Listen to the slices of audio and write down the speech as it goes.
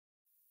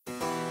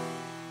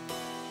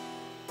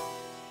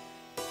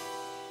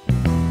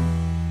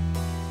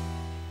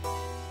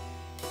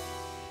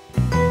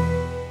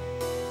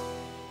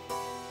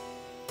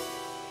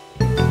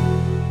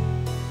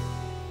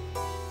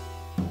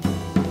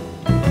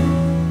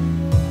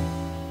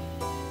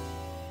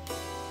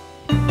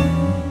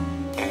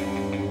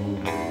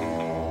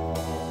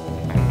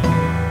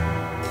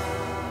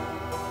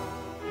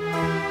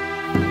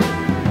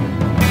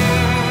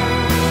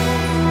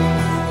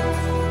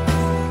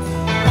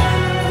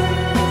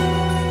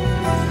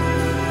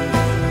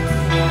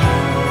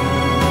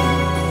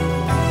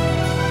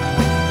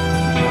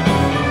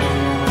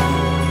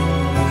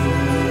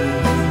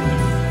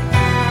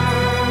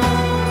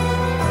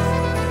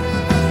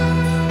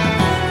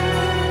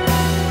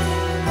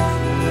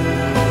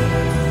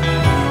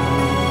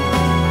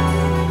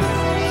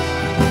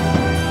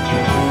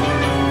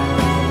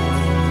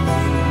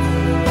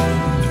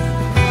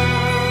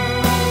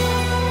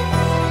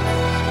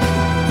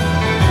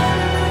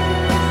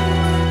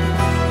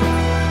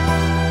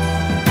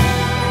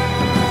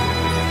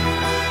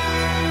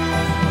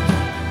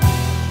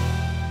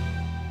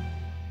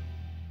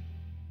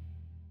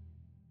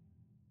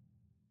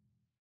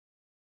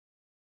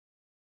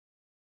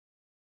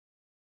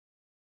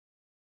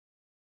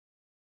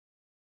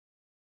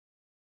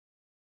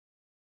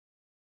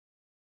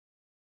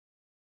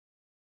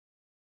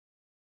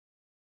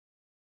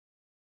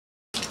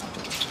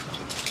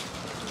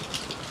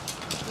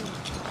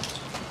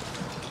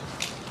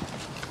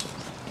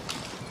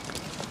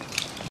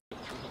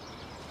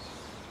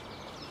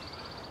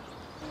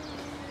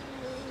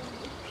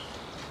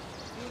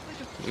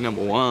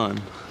Number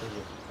one.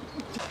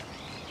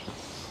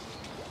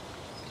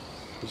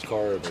 Whose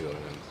car are they going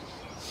in?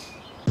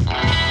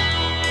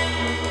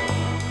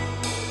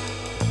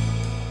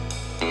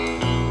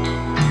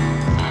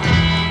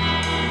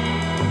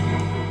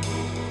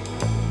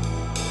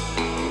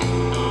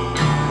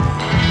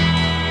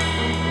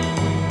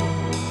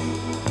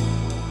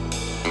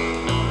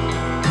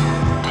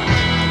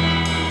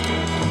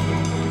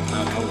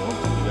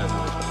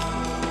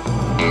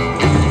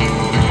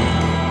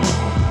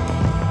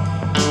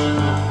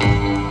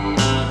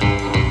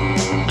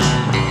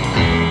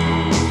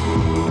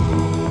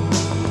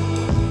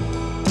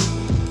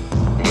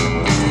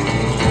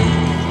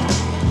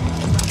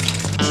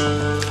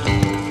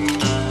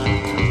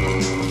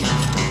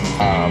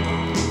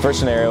 First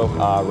scenario,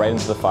 right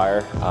into the fire.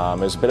 It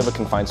was a bit of a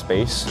confined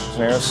space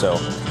scenario, so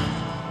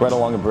right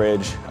along a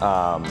bridge,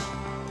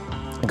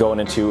 going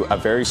into a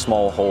very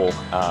small hole.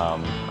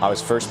 I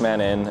was first man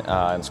in,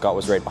 and Scott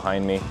was right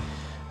behind me.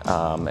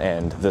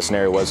 And the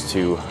scenario was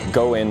to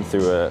go in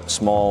through a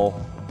small,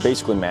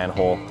 basically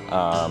manhole,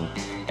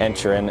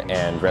 enter in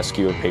and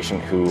rescue a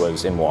patient who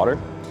was in water.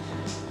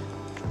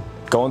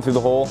 Going through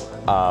the hole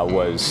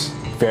was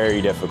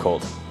very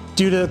difficult.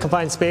 Due to the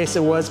confined space,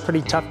 it was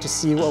pretty tough to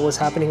see what was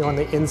happening on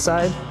the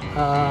inside.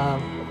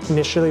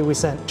 Initially, we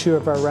sent 2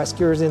 of our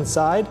rescuers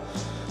inside.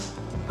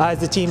 As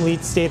the team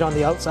lead stayed on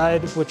the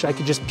outside, which I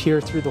could just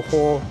peer through the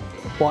hole,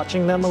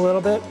 watching them a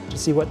little bit to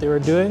see what they were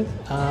doing.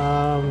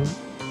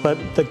 But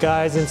the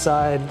guys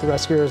inside, the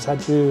rescuers, had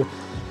to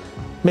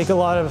make a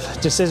lot of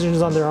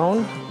decisions on their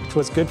own, which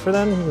was good for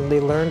them, and they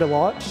learned a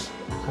lot.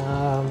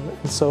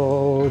 And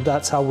so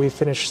that's how we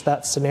finished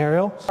that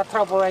scenario.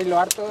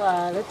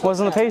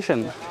 Wasn't the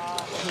patient?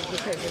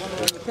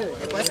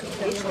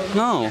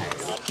 No.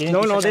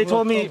 No, they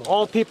told me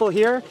all people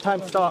here,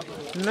 time stop.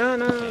 No.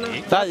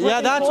 Yeah,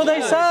 that's what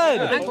they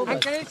said.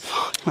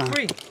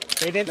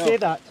 They didn't say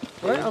that.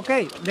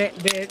 Okay,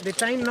 the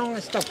time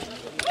non-stop.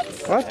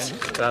 What?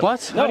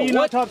 What? How do you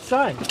not top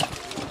sign?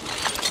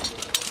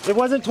 It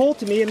wasn't told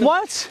to me.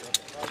 What?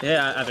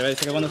 Yeah, al revés,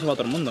 dice que cuando suba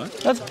todo el mundo,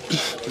 Just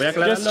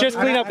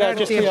clean up that.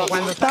 Just clean up.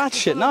 That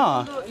shit,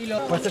 nah.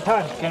 What's the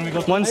time? Can we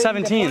go?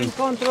 117.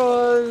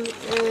 Control.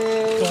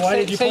 So why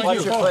did you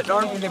point your foot?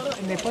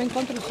 In the point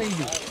control, say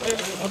you.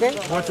 Okay?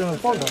 What's in the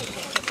phone?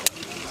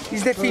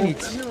 Is the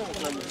finish.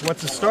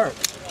 What's the start?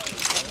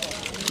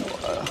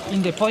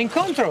 In the point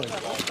control.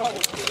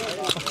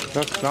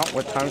 That's not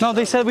what time. No,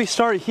 they said we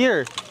start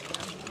here.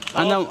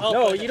 And then,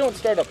 No, you don't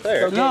start up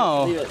there.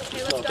 no.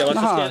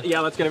 Yeah,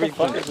 let's get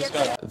everything.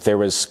 There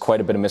was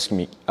quite a bit of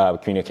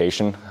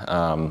miscommunication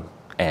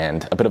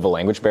and a bit of a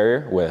language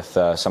barrier with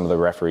some of the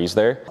referees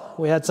there.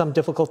 We had some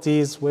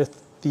difficulties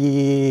with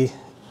the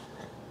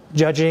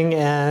judging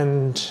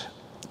and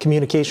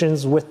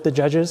communications with the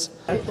judges.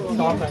 That's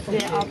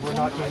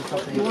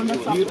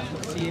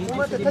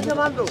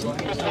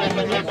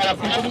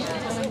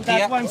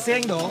what I'm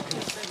saying though.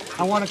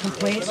 I want a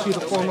complaint to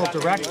the formal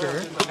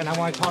director, and I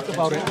want to talk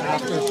about it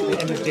after the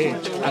end of the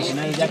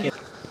day.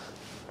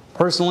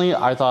 Personally,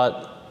 I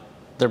thought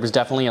there was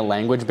definitely a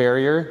language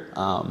barrier.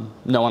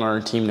 No one on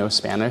our team knows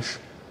Spanish.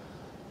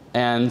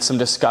 And some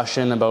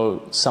discussion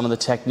about some of the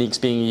techniques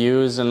being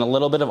used and a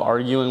little bit of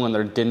arguing when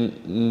there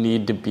didn't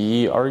need to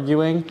be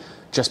arguing,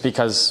 just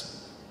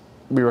because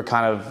we were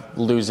kind of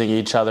losing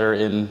each other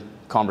in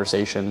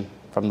conversation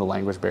from the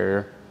language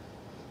barrier.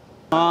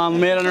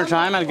 Made it under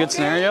time, had a good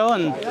scenario,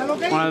 and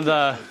one of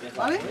the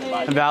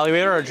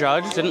evaluator or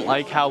judge didn't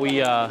like how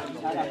we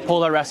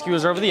pulled our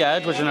rescuers over the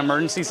edge, which in an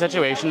emergency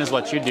situation is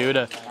what you do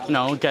to,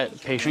 get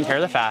patient care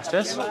the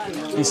fastest.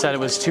 He said it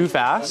was too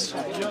fast,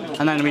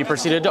 and then we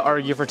proceeded to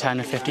argue for 10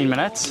 to 15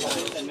 minutes,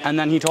 and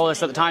then he told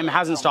us that the time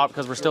hasn't stopped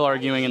because we're still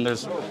arguing and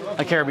there's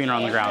a carabiner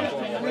on the ground.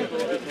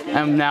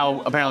 And now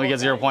apparently we get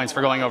 0 points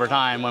for going over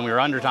time when we were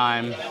under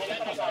time.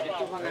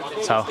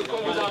 So.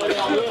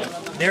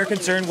 Their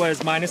concern was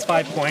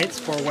 -5 points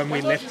for when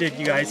we lifted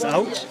you guys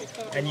out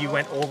and you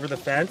went over the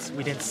fence.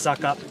 We didn't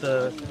suck up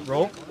the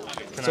rope,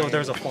 so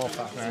there's a fall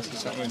foul. Can I ask you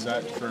something? Is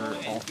that for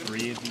all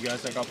 3 of you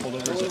guys that got pulled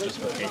over, or is it just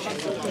for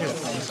patients?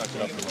 Sucked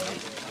it up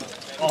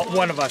for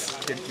One of us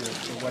didn't do it,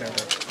 so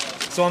whatever.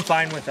 So I'm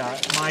fine with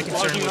that. My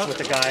concern was with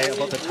the guy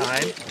about the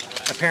time.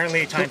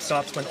 Apparently time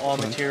stops when all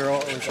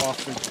material is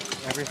off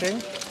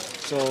everything.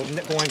 So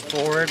going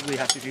forward, we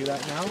have to do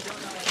that now.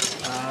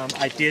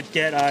 I did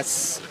get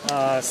us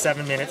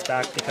 7 minutes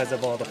back because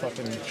of all the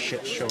fucking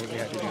shit show we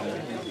had to do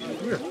there.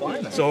 We were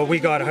fine then. So we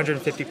got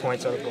 150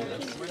 points out of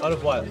bonus. Out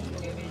of what?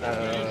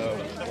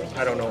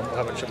 I don't know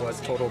how much it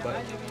was total, but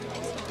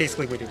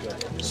basically we did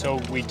good. So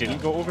we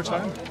didn't go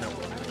overtime? No.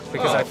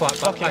 Because I fought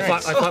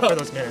for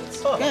those minutes.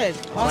 Good.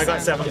 Awesome. I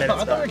got 7 minutes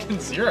I thought we were back. getting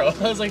 0.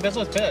 I was like, that's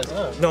what's pissed.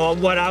 No,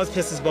 what I was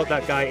pissed is about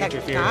that guy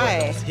interfering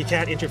with us. He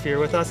can't interfere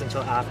with us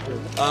until after.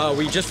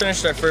 We just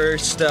finished our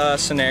first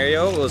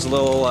scenario. It was a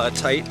little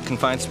tight,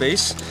 confined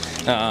space.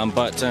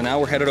 But now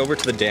we're headed over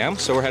to the dam.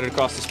 So we're headed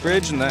across this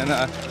bridge, and then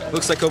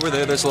looks like over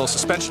there's a little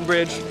suspension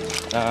bridge.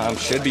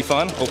 Should be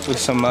fun. Hopefully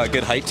some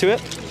good height to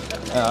it.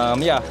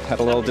 Yeah, had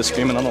a little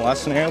disagreement on the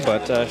last scenario,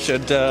 but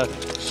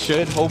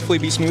should hopefully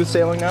be smooth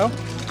sailing now.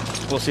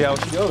 We'll see how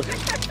she goes.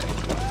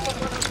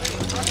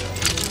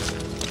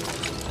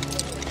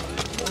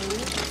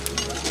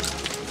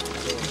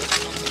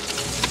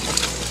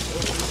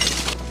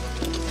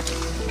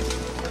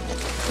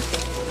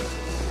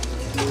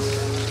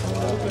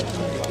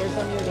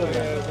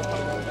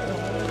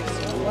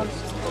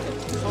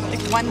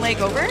 Like one leg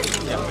over?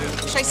 Yeah.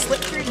 Should I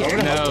slip through here?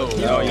 No,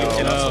 you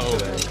cannot.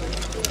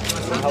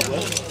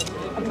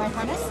 Of my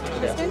harness?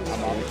 Kristen?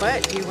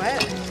 What? You what?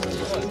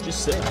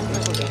 Just sit.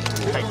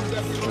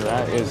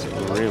 That is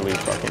really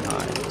fucking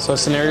high. So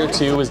scenario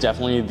 2 was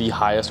definitely the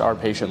highest our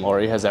patient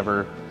Lori has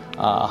ever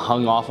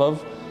hung off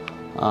of.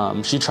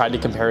 She tried to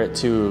compare it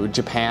to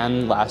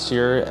Japan last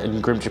year in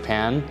Grim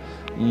Japan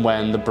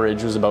when the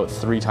bridge was about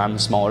 3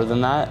 times smaller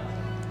than that.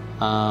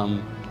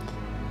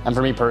 And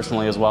for me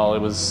personally as well, it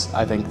was,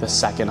 I think, the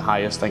second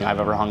highest thing I've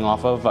ever hung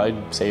off of.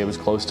 I'd say it was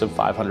close to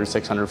 500,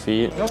 600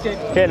 feet.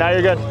 Okay, now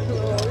you're good.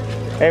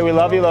 Hey, we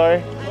love you,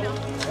 Lori.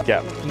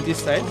 Yeah. On this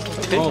side.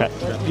 Okay. Okay.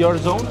 Your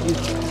zone is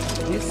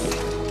this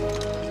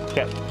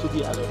Okay. to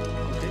the other.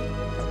 Okay.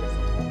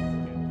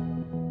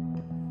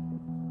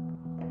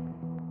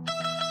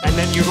 And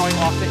then you're going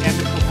off the end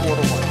of the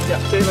quarter one.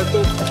 Yeah. Okay, let's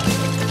go.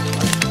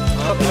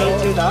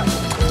 Do that.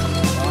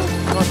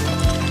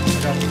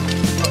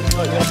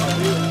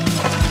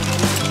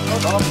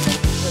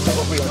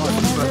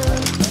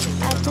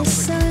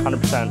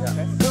 100%.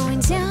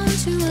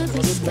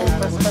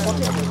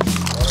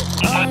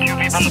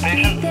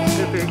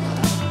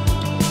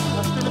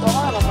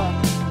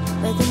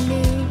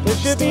 There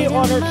should be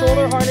on her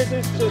shoulder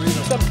harnesses to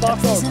see some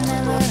buckles.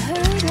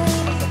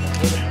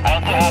 I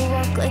also have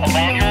a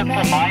lanyard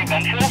for my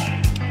ventral.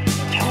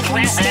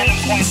 3 random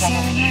points on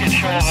the shit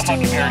show of a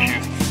fucking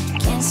parachute.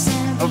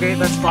 Okay,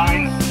 that's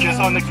fine. Just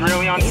on the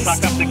grillion,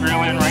 suck up the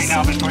grillion right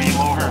now before you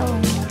lower her.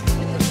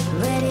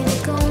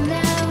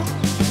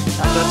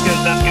 That's good,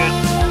 that's good.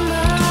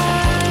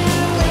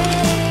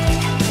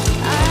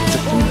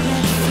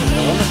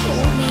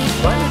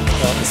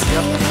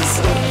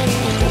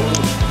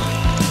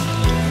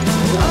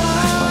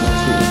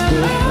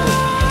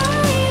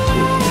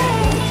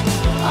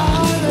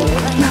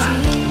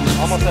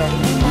 Almost there.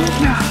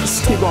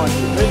 Keep going.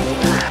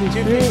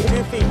 2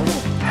 feet.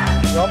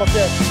 You're almost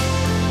there.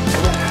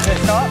 Okay,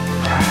 stop.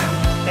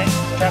 Okay,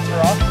 caps her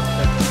off.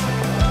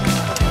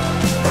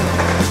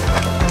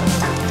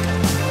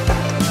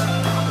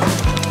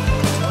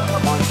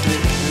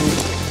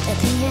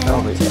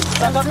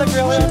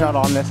 She's not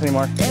on this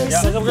anymore.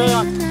 Yeah, there's a really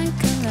on.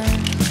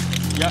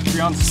 Yeah,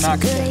 you're on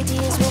smack.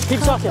 Keep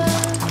sucking.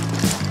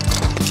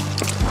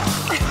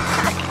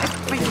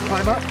 Can you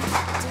climb up?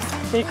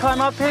 Can you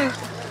climb up here?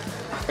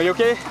 Are you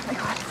okay?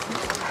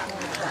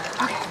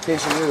 Okay,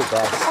 she moved,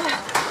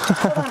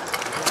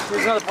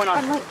 There's another point on.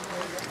 I'm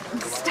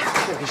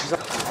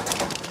stuck.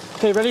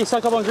 Okay, ready?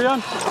 Suck up on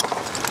Grion.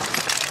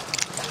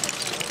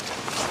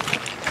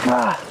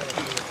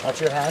 That's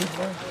your hand?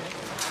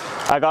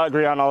 I got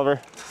agree on Oliver.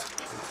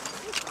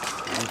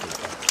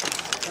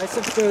 Nice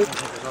and smooth.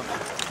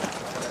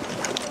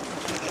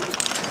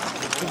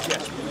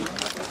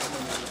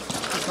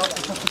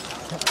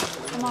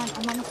 I'm on this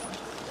one.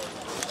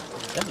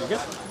 Yeah, you're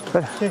good.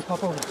 Okay,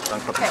 hop over.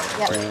 Okay,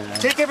 yeah.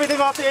 Take everything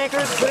off the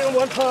anchors, put it in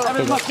one pile.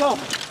 Everything must go.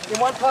 In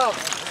one pile.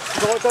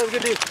 So what time we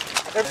gonna do?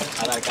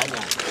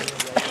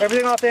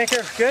 Everything off the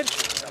anchor. Good?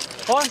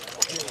 On.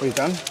 Are you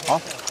done?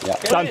 Off? Yeah.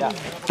 Done.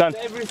 Done.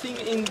 Everything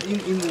in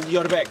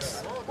your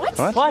bags.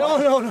 What?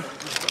 What? No.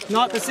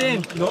 Not the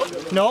same.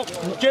 No.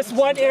 Just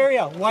one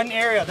area. One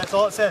area. That's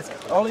all it says.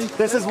 Only.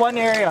 This is one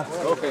area.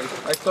 Okay,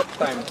 I stopped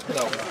time.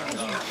 No.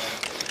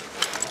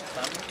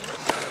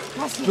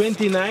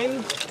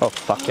 29. Oh,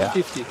 fuck yeah.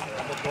 50.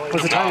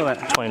 What's the time limit?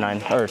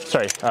 29, or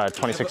sorry,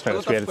 26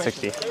 minutes. We had it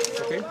 60.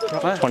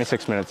 What?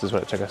 26 minutes is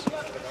what it took us.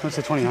 What's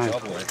the 29?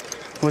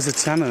 What's the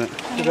time limit?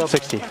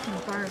 60.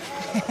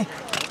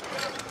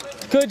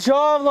 Good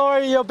job,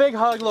 Lori. Yo, big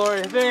hug,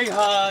 Lori. Big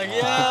hug.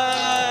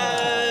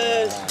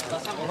 Yes.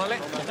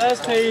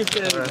 That's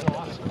patient.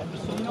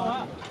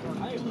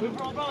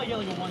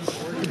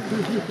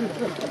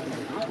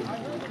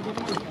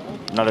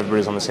 Not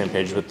everybody's on the same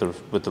page with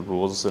the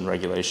rules and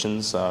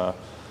regulations.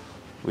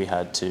 We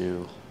had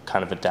to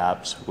kind of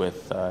adapt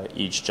with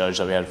each judge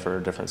that we had for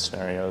different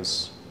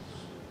scenarios.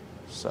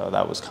 So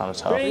that was kind of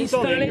tough.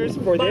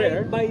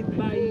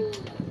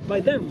 By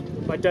them.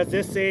 But does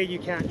this say you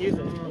can't use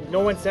it? No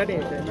one said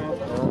anything.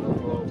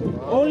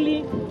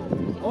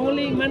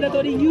 Only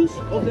mandatory use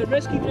of the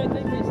rescue crane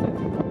system.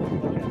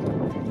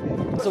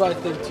 That's what I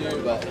think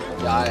too, but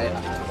yeah,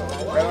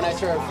 right when I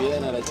started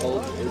feeling it, I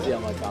told Izzy,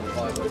 I'm like, I'm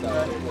probably going to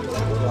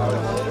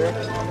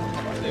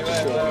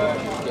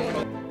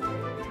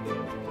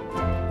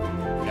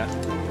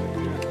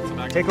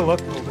Take a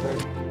look over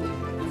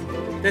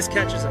there. This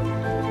catches up.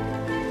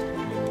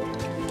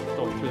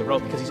 Going through the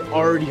rope because he's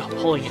already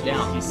pulling it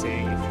down. He's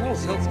saying,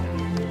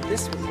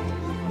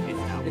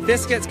 if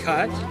this gets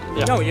cut,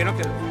 no, you're not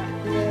gonna.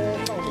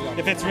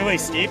 If it's really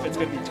steep, it's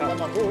going to be tough.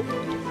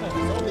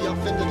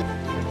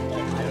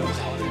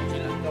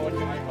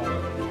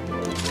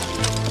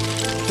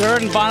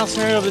 Third and final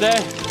scenario of the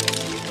day.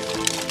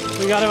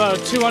 We got about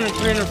a 200,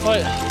 300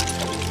 foot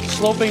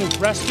sloping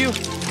rescue.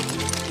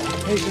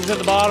 Patient's at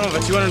the bottom of a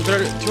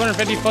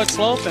 250 foot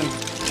slope, and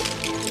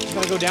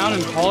gotta go down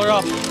and haul her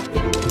up.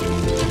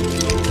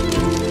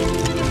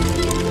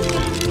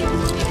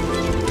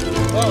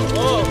 Whoa,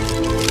 whoa.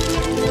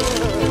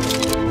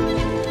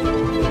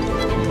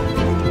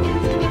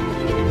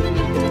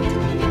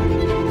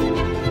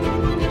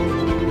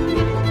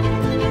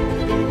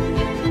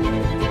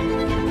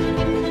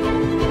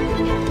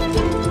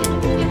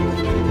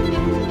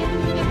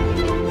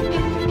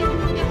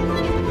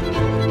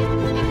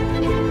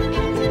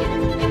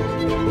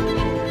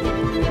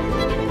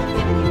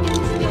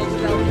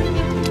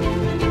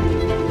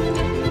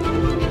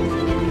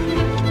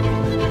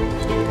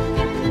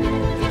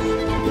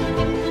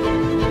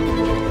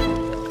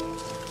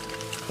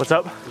 What's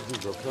up?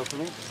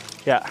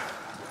 Yeah.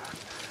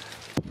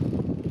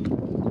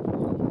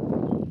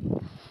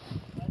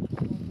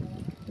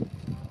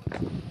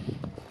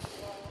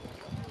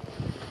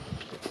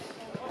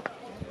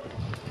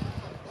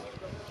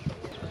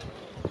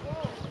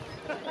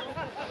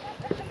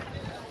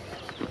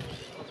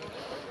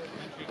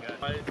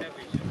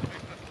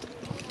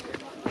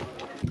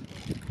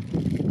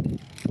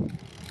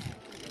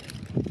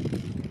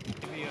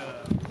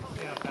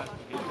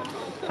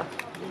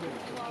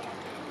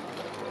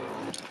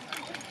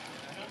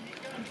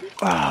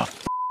 Oh,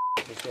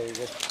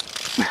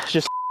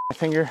 just my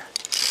finger.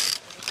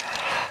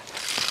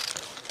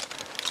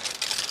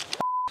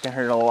 Can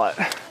hurt a lot.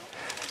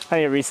 I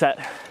need to reset.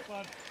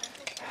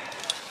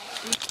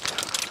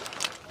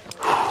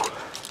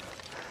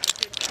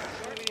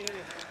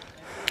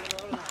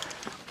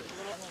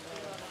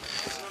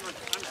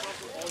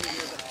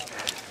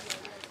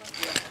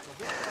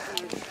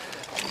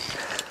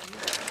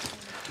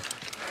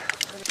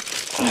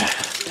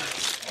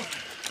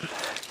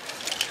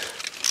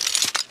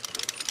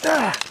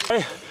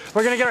 Hey,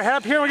 we're gonna get our head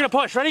up here. We're gonna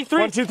push. Ready?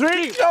 3, 1, 2,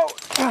 3, go!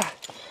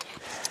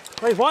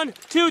 Wait, 1,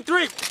 2,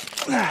 3.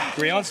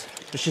 3 ounce?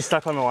 She's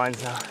stuck on the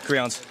lines now. 3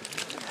 ounce.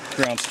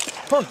 3 ounce.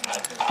 Push,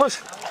 push.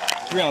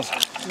 3 ounce.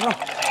 No,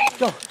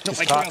 go. No, my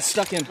 3 ounce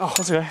stuck in. Oh,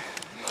 that's okay.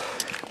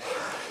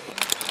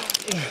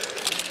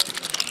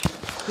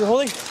 You're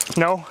holding?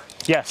 No.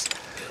 Yes.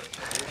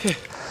 Okay.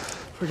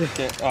 We're good.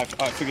 Okay,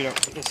 I figured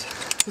out this.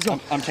 Let's go.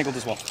 I'm tangled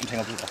as well. I'm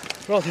tangled as well.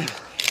 We're all tangled.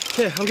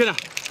 Okay, I'm good now.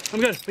 I'm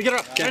good. We get her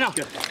up right now.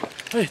 Good.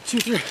 Hey, 2,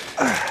 3.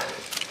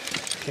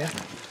 Okay.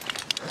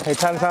 Hey,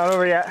 time's not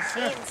over yet.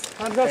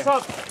 Time's not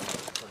stop.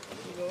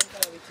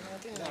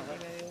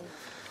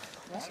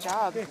 Nice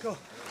job. Okay, go.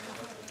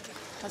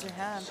 How's your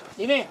hand?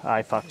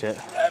 I fucked it.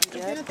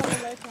 Good.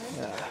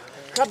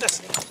 Grab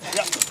this.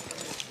 Yep.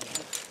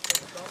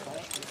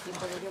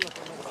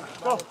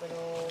 Go.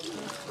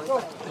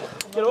 Go.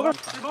 Get over.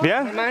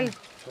 Yeah? Man.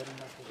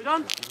 We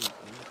done?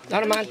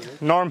 Not a man.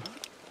 Norm.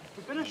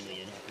 We finished?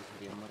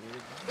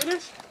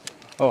 Finish?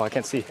 Oh, I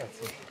can't see.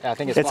 Yeah, I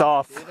think It's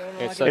off.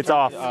 It's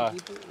off.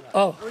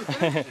 Oh.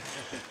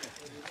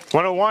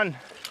 101.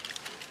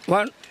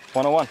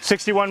 101.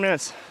 61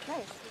 minutes.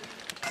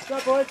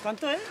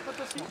 ¿Cuánto es?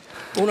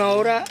 1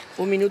 hora,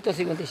 1 minuto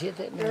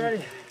 57. Get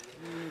ready.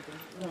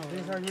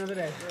 These are here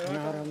today.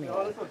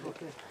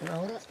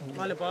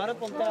 Vale, pues ahora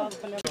ponte a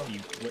pelear.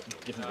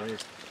 Different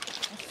ways.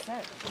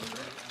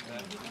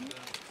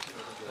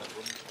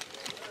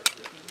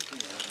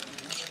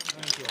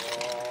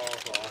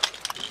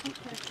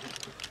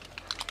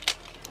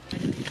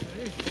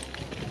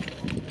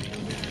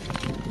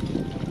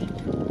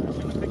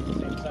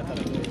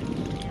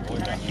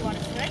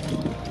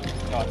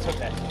 No, it's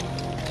okay.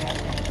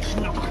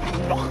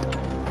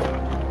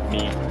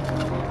 Me.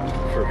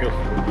 For real.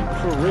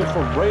 For real,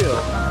 for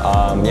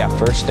real. Yeah,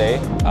 first day,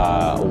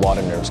 a lot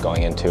of nerves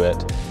going into it.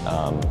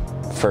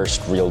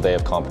 First real day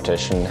of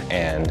competition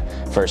and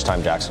first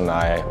time Jackson and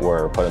I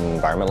were put in an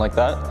environment like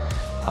that.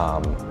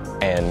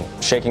 And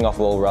shaking off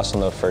a little rust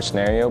on the first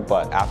scenario,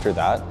 but after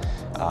that,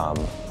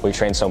 we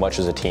trained so much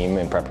as a team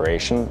in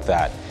preparation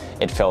that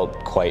it felt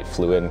quite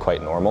fluid and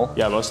quite normal.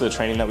 Yeah, most of the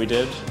training that we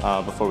did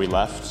before we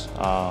left,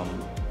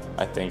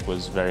 I think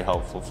was very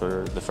helpful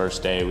for the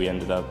first day. We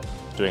ended up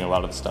doing a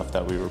lot of the stuff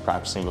that we were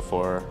practicing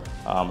before,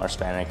 our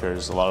span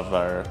anchors. A lot of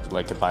our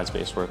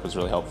compliance-based work was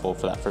really helpful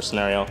for that first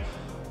scenario.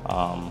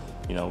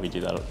 You know, we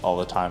do that all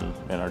the time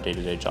in our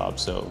day-to-day job,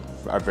 so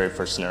our very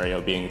first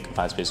scenario being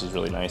compliance-based was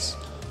really nice.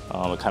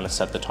 It kind of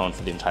set the tone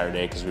for the entire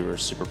day because we were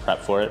super prepped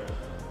for it.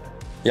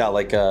 Yeah,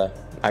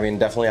 I mean,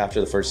 definitely after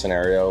the first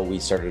scenario, we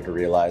started to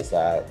realize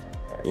that,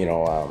 you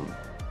know,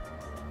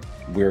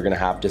 we were going to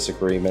have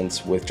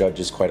disagreements with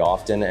judges quite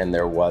often, and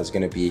there was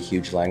going to be a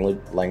huge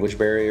language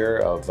barrier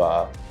of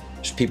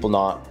just people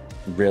not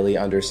really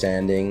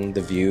understanding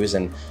the views.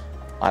 And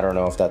I don't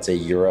know if that's a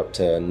Europe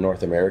to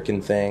North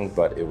American thing,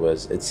 but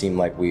it seemed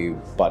like we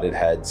butted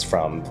heads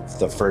from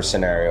the first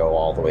scenario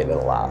all the way to the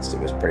last. It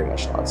was pretty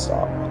much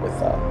nonstop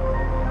with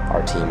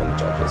our team and the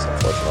judges,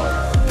 unfortunately.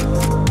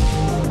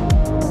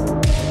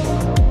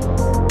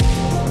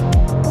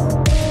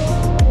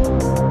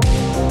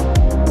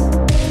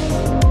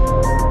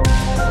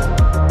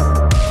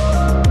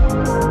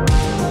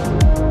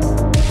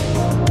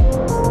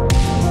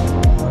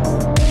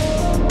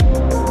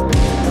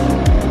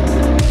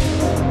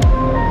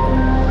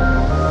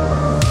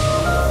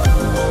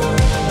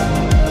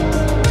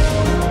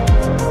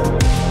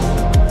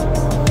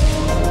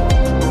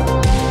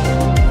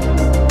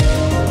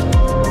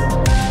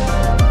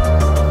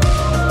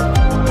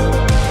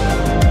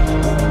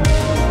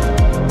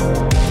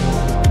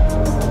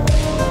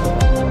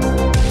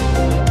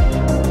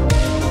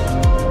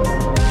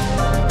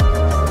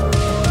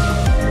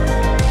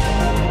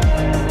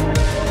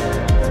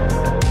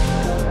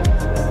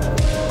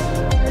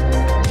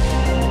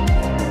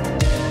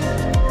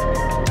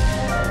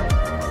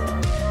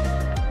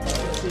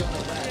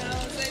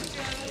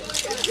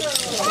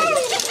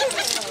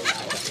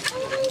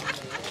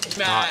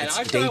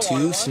 It's day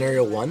 2,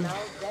 scenario 1.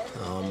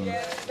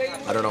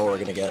 I don't know what we're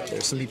gonna get.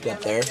 There's some people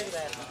up there,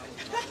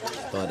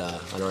 but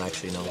I don't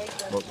actually know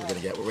what we're gonna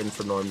get. We're waiting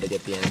for Norm to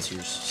get the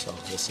answers, so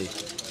we'll see.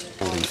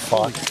 Holy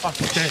fuck.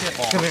 Okay,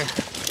 come here.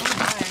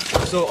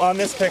 So on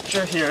this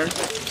picture here,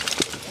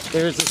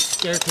 there's a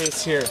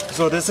staircase here.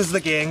 So this is the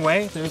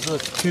gangway. There's the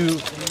 2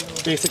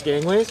 basic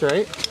gangways,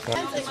 right?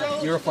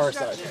 You're far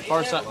side.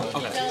 Far side.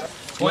 Okay.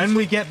 When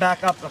we get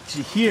back up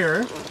to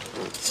here,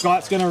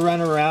 Scott's gonna run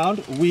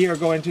around. We are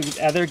going to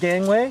the other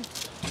gangway.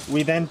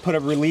 We then put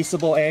a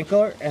releasable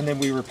anchor, and then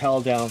we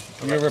rappel down.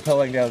 You're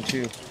rappelling down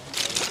too.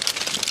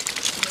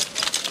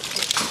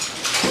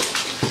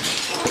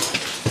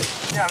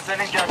 Yeah, I'm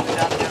sending Justin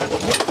down to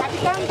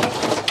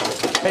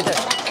Right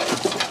there.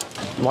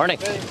 Morning.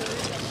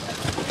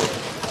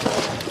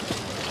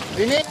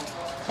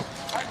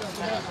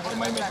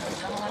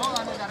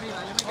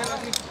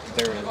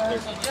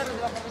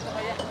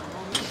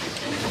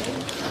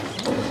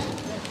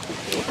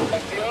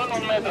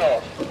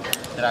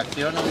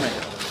 Tracción un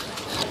metro.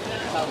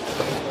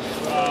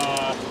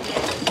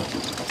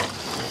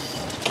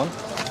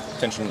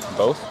 Tension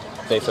both.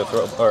 They have to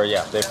throw, or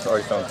yeah, they've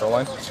already thrown throw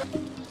line.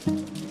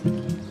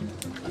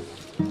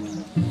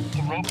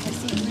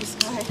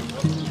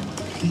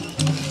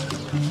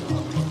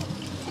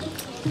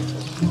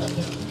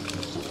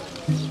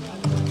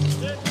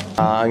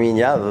 I mean,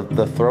 yeah,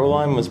 the throw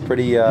line was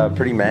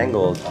pretty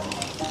mangled.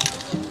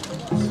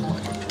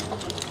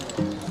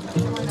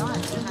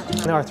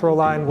 Our throw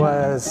line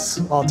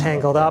was all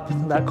tangled up.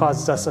 That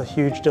caused us a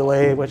huge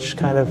delay, which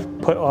kind of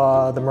put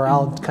the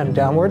morale kind of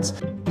downwards.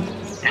 Yo,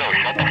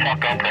 shut the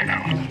fuck up right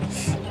now.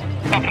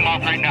 Fuck him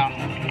off right now.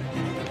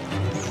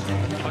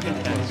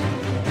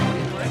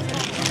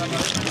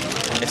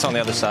 It's on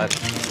the other side.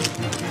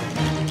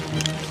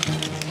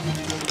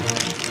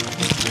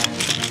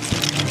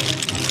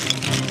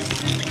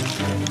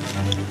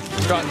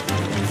 Scott.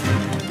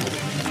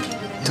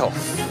 Oh,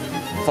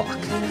 fuck.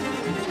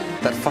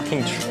 That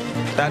fucking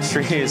that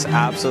tree is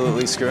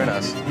absolutely screwing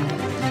us.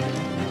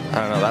 I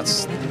don't know,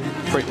 that's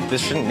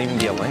this shouldn't even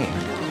be a lane.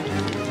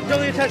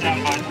 Really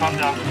attention. Calm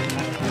down.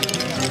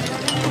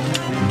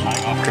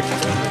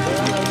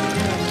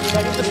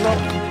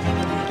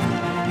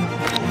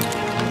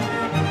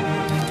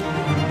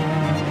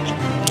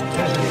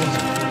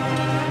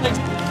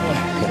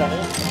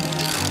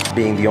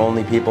 Being the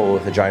only people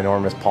with a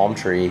ginormous palm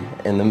tree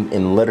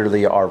in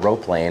literally our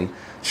rope lane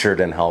sure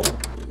didn't help.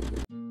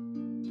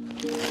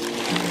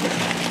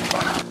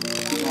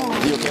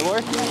 You okay,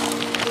 Lori?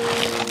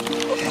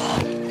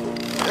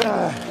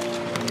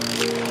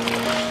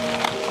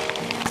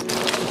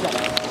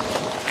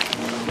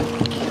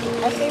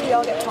 I say we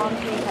all get palm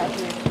tree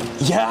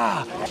tattoos.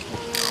 Yeah!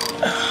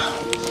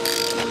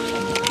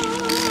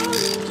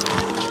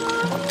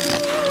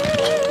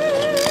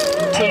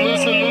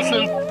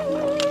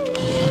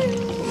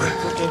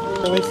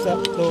 Listen.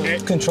 Okay.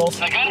 Controls.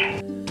 Okay,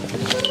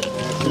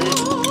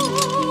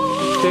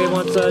 Stay on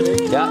one side.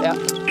 Yeah.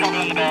 cover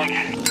in the bag.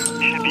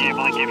 Should be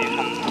able to give you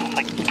some,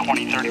 like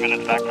 20-30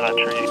 minutes back to that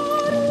tree.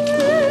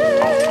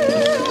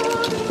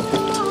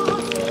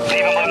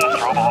 Even putting the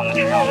throw ball in the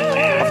tree,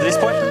 honestly. Up to this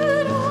point? Make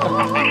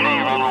sure you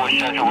remember what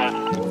schedule was.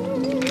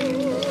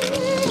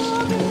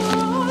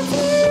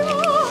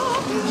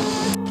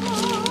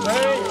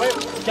 Wait.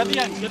 Get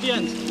the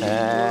ends.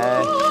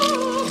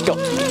 Let's go.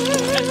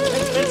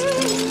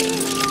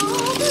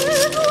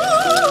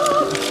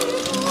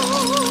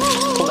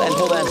 Pull the end.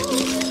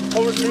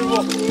 Oh,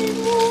 retrievable.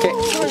 Okay,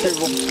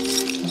 retrievable.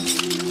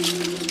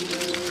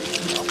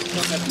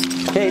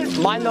 Okay,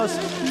 mind those.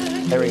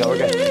 There we go, we're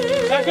good.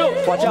 Back out.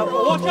 Watch out.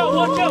 Watch out.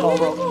 Oh,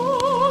 rope.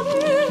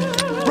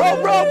 Rope.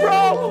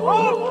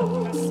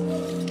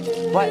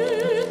 What?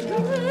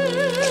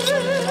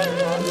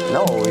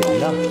 No,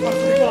 no.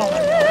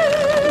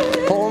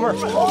 Pull over.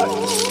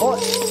 Pull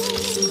it.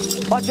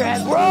 Watch your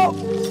head, bro.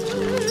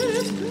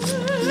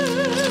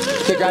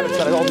 Okay, grab it, it's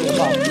gotta hold me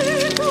above.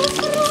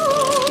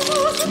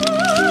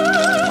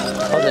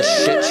 That was a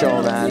shit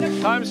show, man.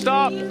 Time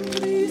stop.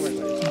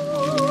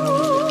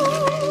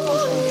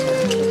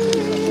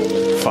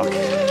 Fuck.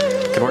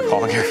 Good work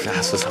hauling your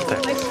asses up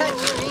there. Like that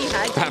tree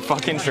had That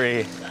fucking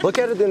tree. Look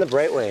at it in the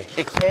bright way.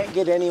 It can't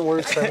get any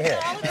worse from here.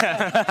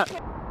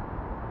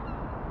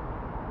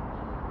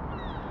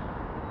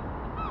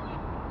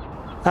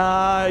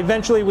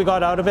 Eventually we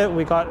got out of it,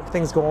 we got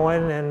things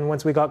going, and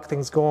once we got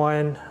things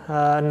going,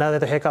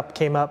 another hiccup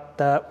came up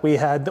that we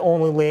had the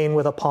only lane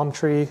with a palm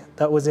tree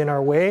that was in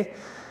our way.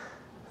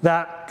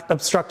 That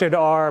obstructed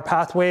our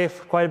pathway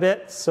for quite a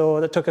bit, so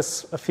that took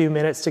us a few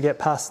minutes to get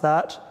past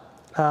that.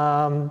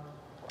 And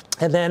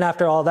then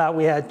after all that,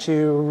 we had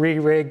to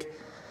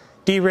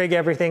de-rig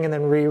everything and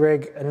then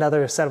re-rig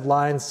another set of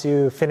lines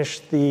to finish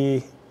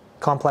the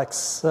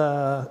complex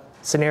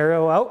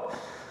scenario out.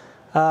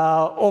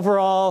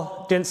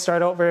 Overall, didn't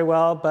start out very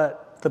well,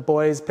 but the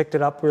boys picked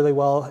it up really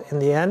well in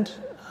the end,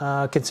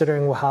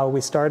 considering how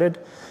we started.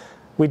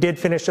 We did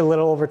finish a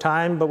little over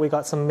time, but we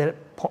got some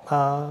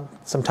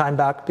time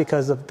back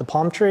because of the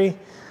palm tree.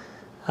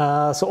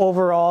 So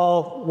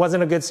overall,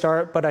 wasn't a good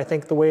start, but I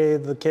think the way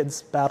the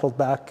kids battled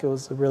back, it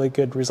was a really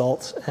good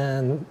result,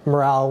 and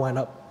morale went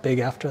up big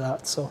after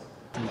that. So.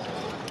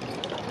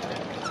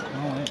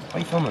 Why are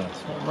you filming this?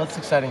 What's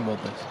exciting about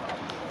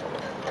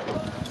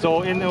this?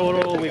 So in the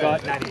overall, we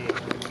got 98.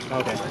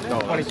 Okay. No,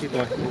 22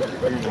 points.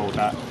 Go with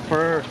that.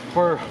 For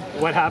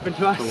what happened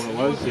to us? For what it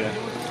was, yeah.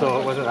 So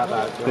it wasn't that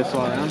bad. This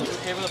all around.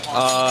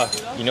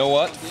 You know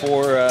what?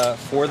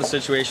 For the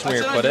situation we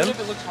were put in,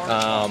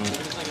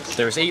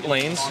 there's 8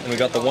 lanes, and we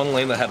got the one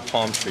lane that had a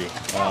palm tree.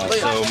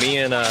 So me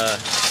and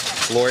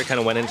Lori kind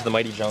of went into the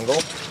mighty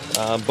jungle.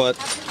 But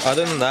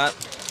other than that,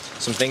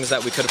 some things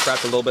that we could have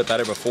prepped a little bit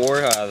better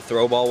before. The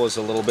throw ball was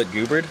a little bit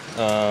goobered.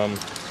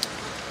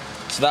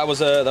 So that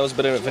was a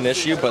bit of an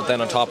issue, but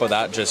then on top of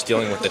that, just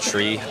dealing with the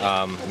tree,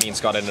 me and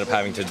Scott ended up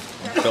having to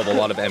build a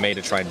lot of MA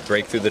to try and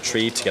break through the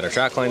tree to get our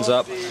track lines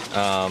up.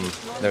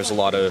 There's a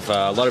lot of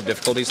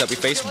difficulties that we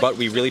faced, but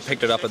we really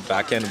picked it up at the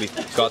back end. We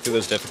got through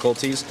those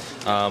difficulties,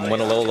 went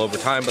a little over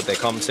time, but they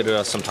compensated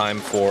us some time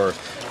for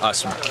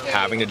us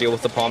having to deal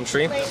with the palm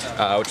tree,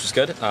 which was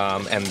good.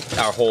 And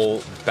our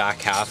whole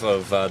back half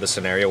of the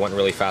scenario went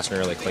really fast and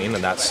really clean,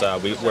 and that's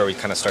where we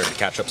kind of started to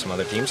catch up some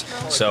other teams.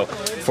 So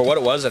for what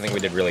it was, I think we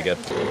did really good.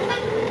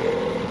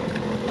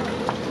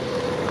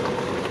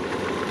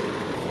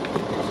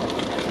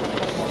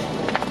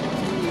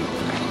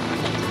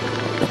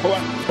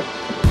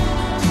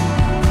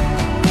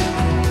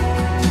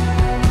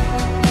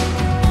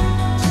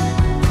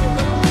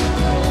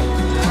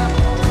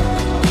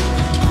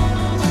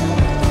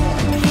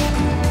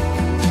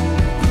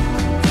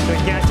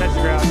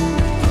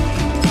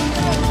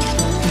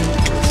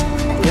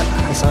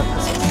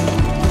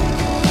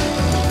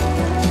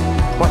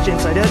 Watch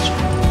inside edge.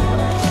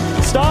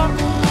 Stop.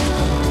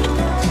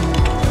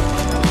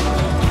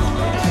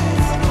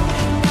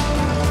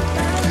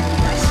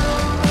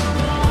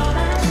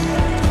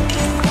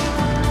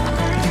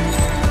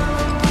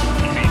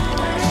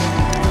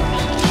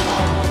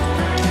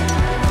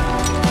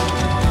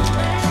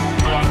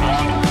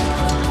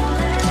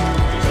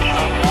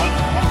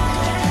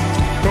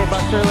 Go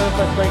Buster,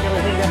 let's break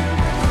everything down.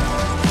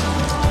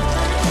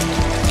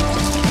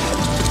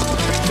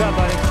 Good job,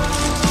 buddy.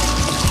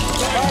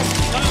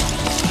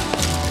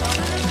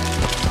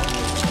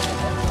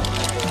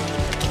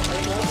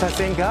 It's that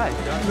same guy.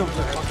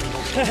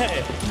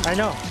 I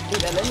know.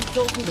 And then he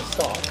tells me to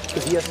stop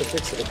because he has to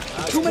fix it.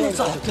 2 minutes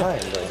left. I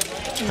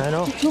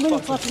know. 2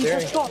 minutes left. He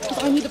said stop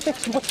because I need to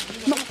fix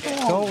what's not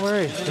wrong. Don't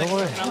worry. Don't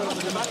worry.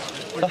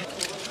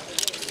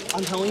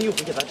 I'm telling you, if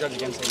we get that judge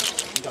against him,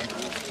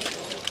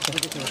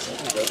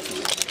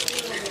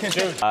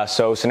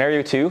 So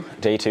scenario 2,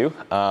 day 2,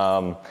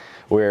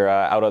 we're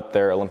out at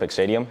their Olympic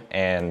Stadium,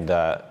 and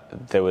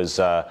there was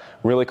a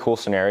really cool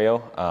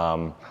scenario,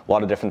 a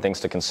lot of different things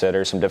to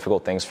consider, some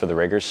difficult things for the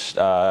riggers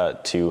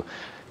to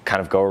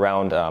kind of go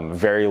around,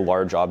 very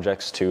large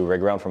objects to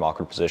rig around from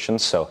awkward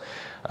positions, so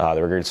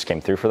the riggers came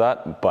through for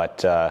that.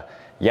 But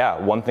yeah,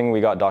 one thing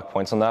we got dock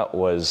points on that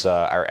was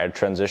our edge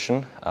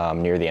transition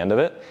near the end of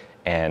it,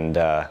 and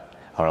I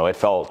don't know, it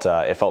felt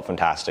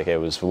fantastic. It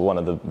was one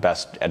of the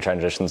best edge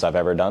transitions I've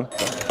ever done.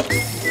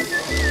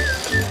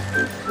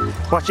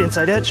 Watch the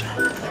inside edge.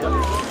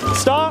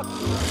 Stop.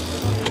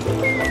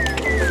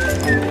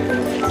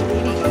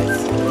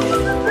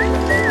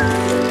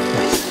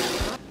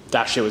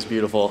 That shit was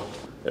beautiful.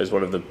 It was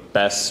one of the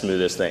best,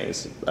 smoothest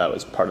things that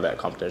was part of that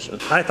competition.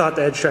 I thought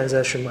the edge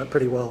transition went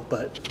pretty well,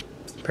 but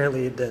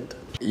apparently it didn't.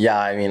 Yeah,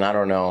 I mean, I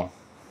don't know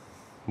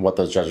what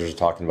those judges are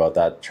talking about.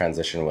 That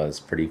transition was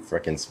pretty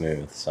freaking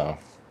smooth, so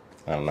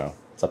I don't know.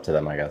 It's up to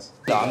them, I guess.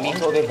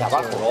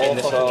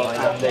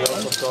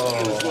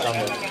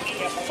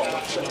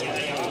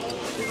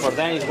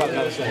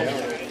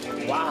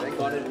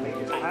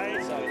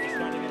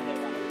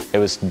 It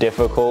was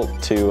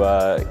difficult to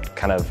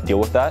kind of deal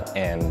with that,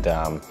 and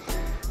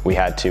we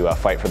had to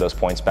fight for those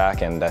points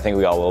back, and I think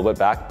we got a little bit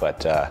back,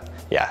 but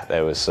yeah,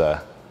 it was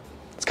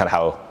it's kind of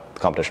how the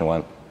competition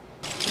went.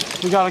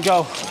 we gotta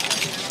go.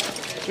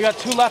 We got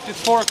 2 left,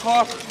 it's 4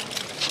 o'clock.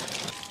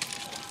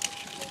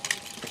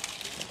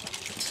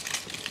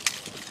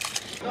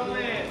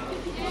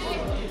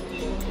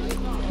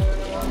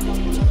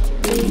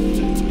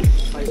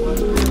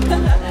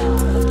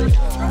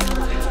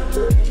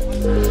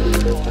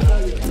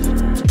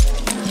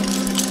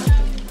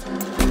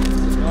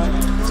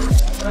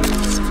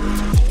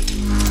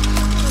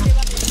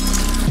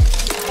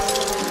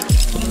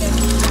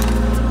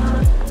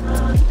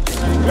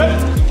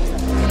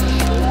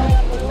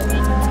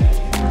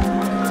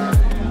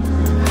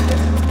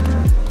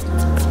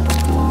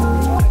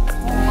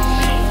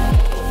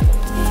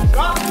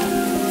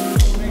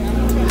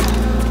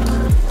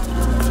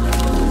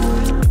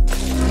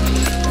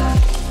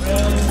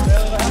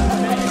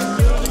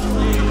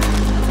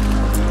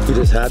 You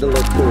just had to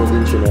look cool,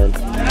 didn't you, man?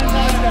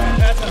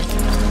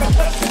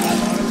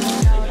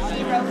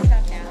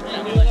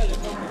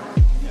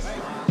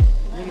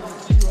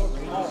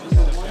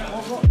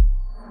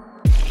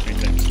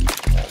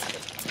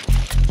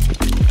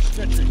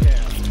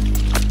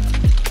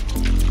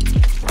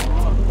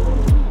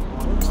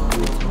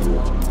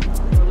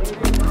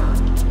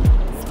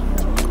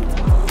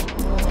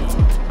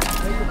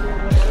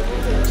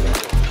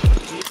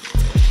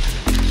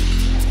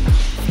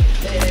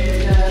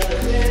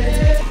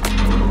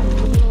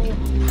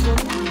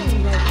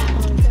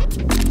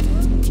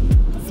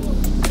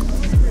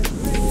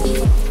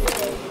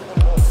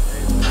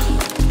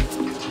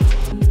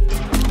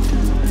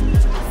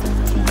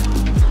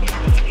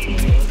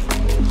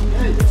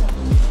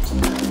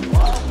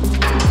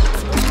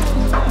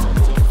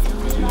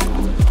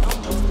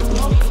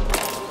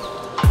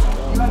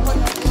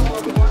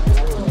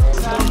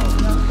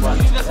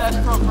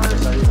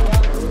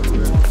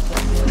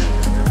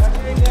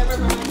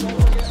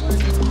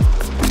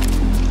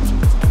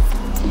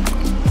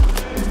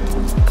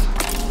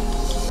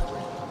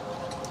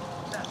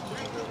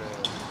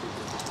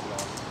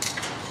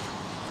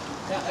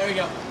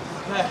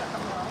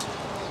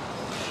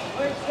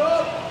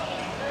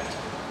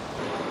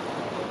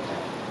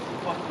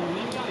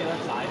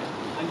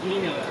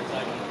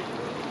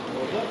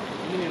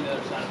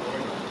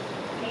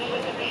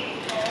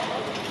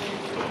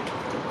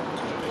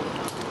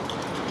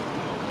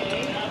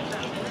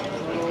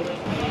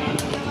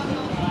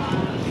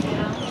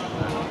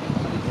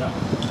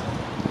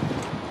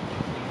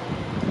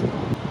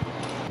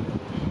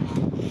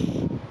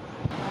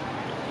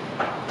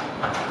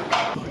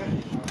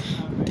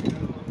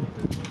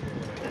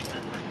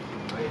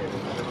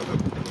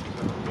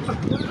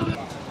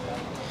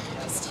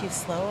 It's too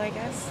slow, I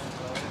guess.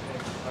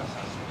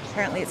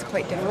 Apparently it's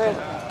quite difficult.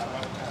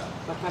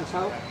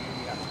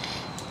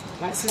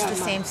 This is the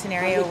same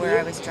scenario where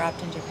I was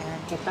dropped in Japan.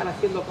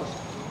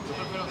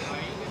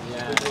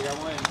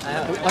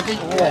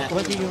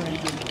 What do you name?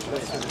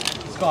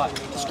 Scott.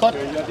 Scott?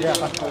 Yeah.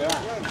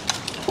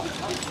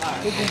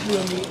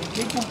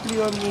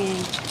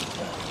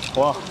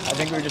 Well, I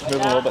think we were just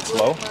moving a little bit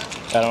slow.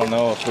 I don't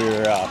know if we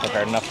were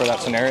prepared enough for that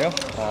scenario,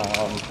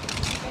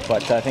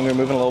 but I think we were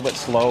moving a little bit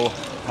slow.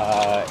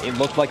 It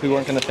looked like we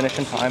weren't going to finish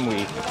in time.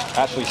 We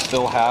actually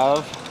still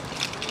have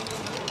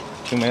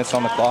 2 minutes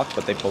on the clock,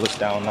 but they pulled us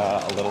down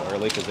a little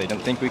early because they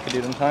didn't think we could do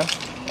it in time.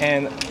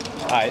 And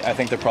I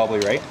think they're probably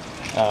right.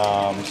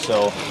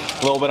 So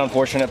a little bit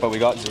unfortunate, but we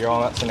got 0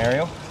 on that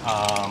scenario.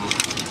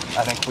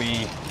 I think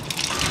we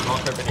not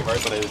tripped pretty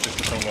hard, but it was just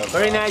a thing of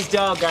Very nice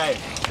job, guys.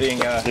 Being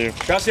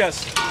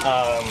gracias.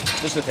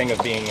 Just a thing of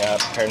being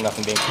prepared enough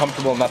and being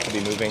comfortable enough to be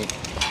moving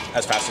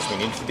as fast as we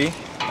needed to be.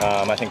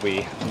 I think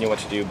we knew what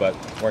to do, but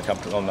weren't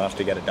comfortable enough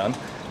to get it done.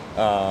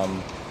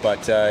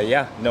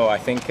 Yeah, no, I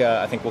think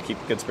we'll keep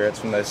good spirits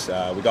from this.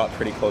 We got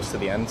pretty close to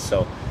the end,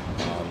 so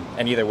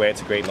and either way,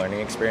 it's a great learning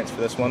experience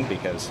for this one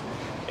because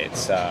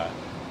it's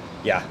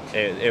yeah,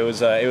 it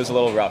was a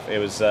little rough. It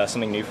was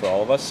something new for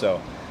all of us,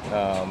 so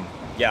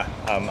yeah,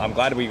 I'm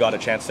glad we got a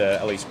chance to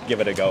at least give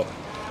it a go.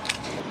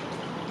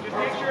 Just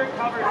make sure it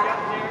covers. A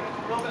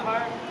little bit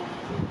higher.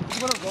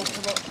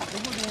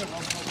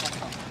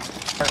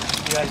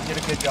 You guys did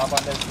a good job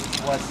on this.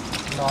 It was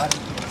not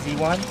an easy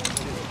one. It is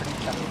pretty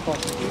technical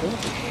to do.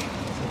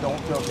 So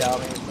don't feel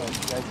down. So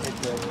you guys did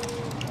good.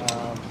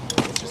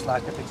 It's just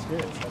lack of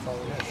experience. That's all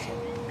it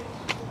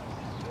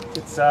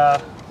is. So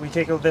it's we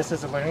take this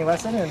as a learning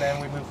lesson and then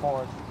we move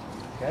forward.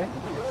 Okay?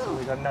 So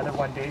we got another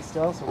 1 day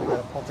still, so we got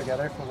to pull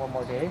together for 1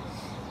 more day.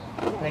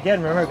 And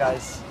again, remember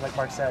guys, like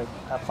Mark said,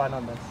 have fun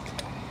on this.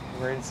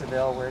 We're in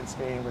Seville, we're in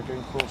Spain, we're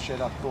doing cool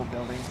shit off cool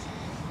buildings.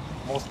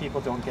 Most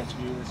people don't get to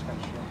do this kind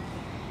of shit.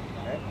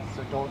 Okay?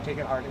 So don't take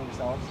it hard on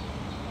yourselves.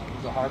 It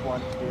was a hard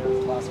one to do. It was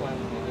the last one.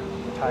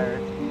 We're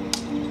tired.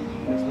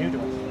 It was new to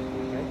us.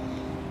 Okay?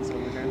 So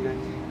we're doing good.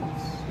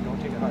 So don't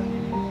take it hard.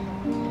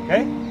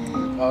 Okay?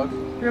 Pug.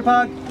 Here,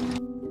 Pug.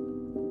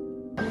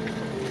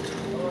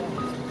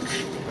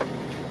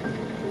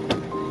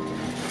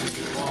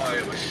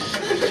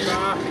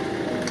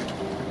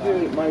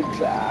 Dude, my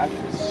back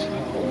is so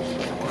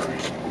sore.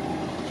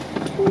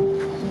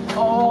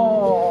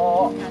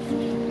 Oh!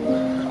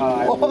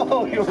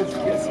 Oh, you almost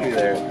kissed me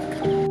there.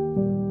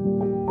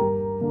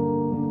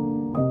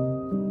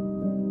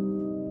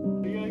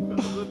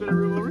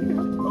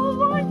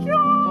 Oh my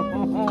god!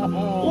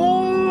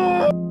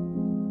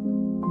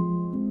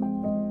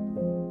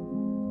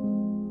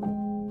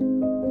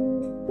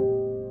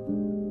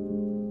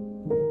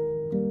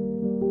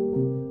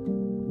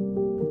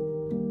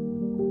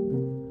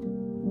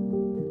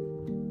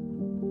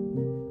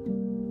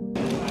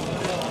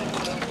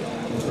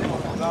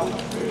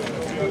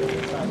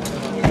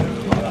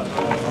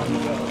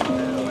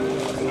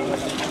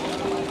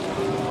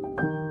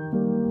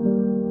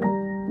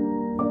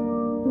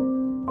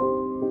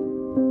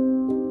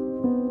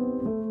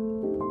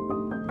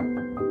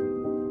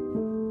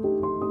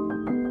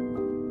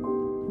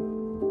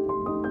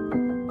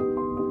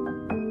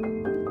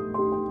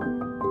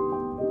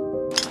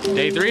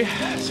 Day 3,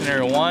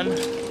 scenario 1.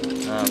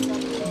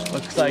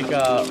 Looks like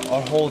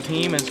our whole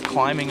team is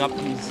climbing up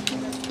these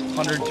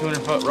 100,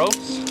 200 foot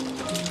ropes.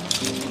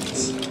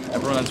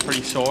 Everyone's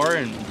pretty sore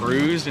and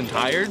bruised and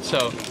tired,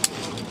 so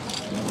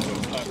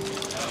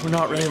we're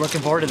not really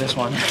looking forward to this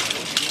one.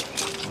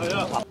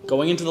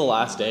 Going into the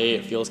last day,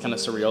 it feels kind of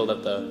surreal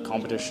that the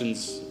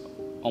competition's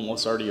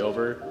almost already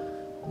over.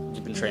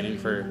 We've been training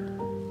for,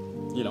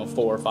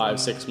 4, 5,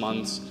 6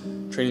 months,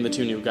 training the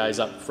 2 new guys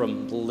up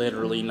from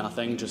literally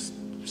nothing, just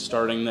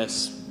starting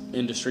this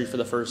industry for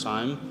the first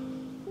time.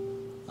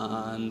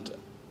 And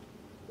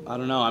I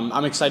don't know,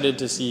 I'm excited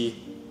to see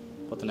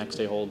what the next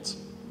day holds.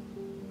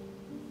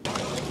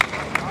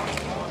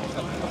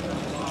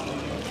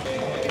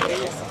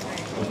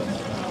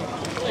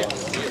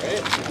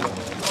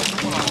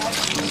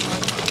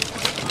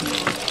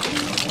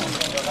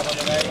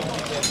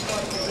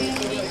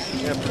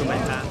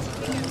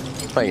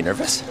 Are you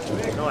nervous?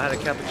 No, I had a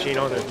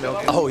cappuccino, there's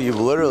milk. Oh, you're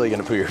literally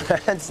gonna put your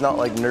pants, not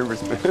like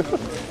nervous boo.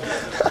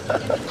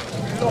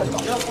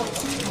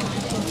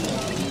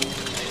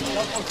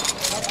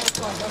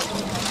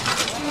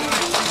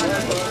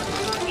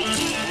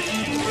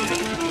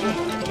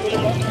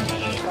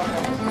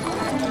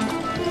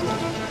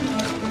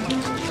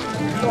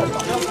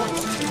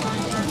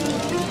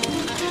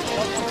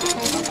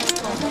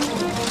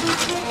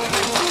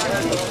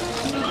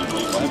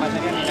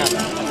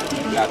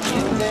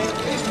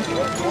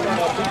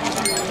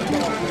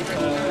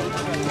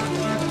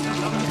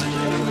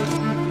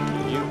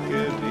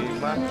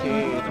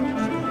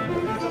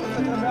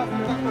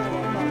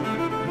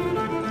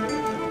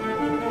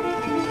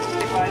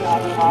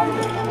 Okay.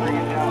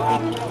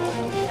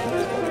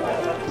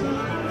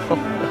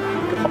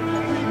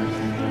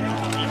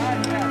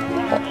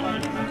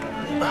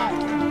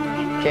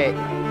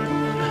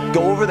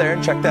 Go over there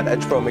and check that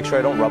edge pro. Make sure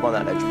I don't rub on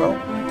that edge pro. Is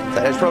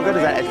that edge pro good?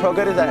 Is that edge pro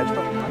good? Is that edge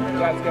pro?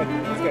 Yeah, it's good.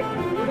 It's good.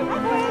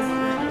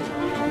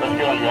 Let's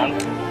do it, John.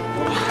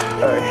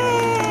 Alright.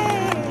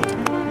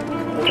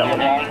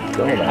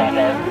 Go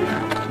ahead.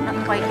 Not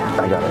quite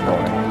now. I got it. Don't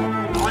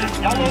worry.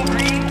 Yellow,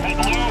 green, and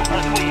blue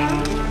are clean.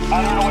 I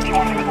don't know what you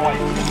want to do with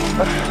white.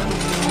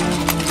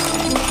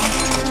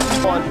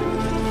 One.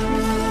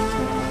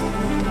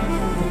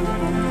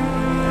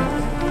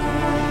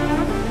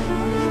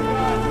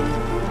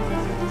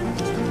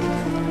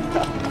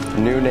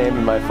 New name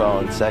in my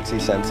phone, Sexy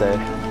Sensei.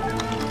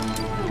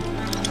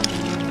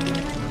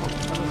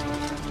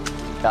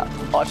 Yeah,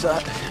 watch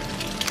that.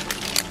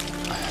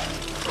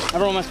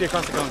 Everyone must be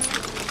across the cones.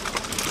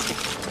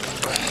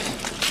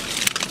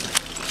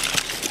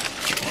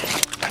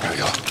 There we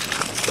go.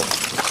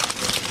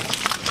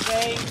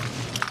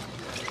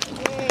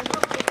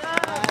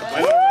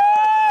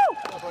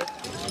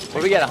 What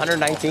do we get,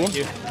 119?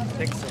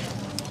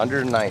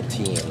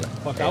 119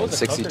 and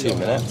 62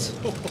 minutes.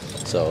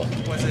 So,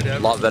 a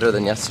lot better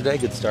than yesterday.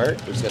 Good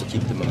start. We just got to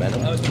keep the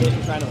momentum.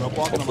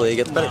 Hopefully it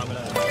gets better.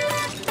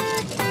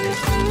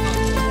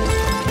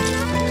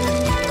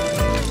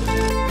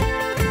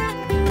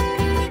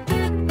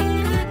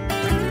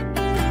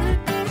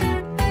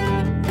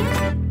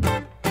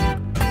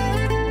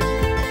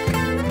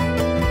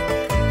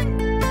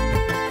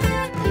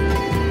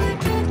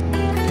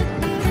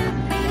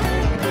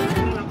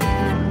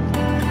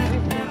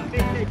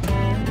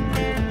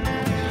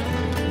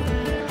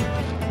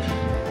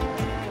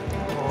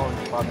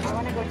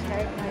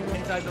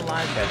 Inside the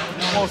line,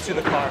 almost to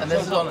the car. And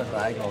this is on the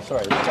diagonal.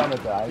 Sorry, it's on the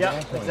diagonal.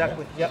 Yeah,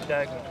 exactly. Yep,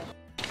 diagonal.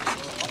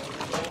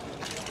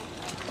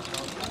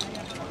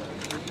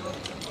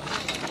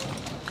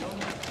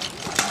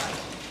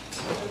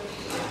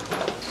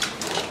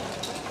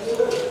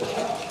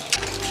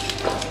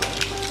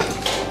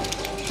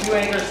 Two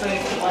anchor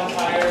sinks, one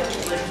tire,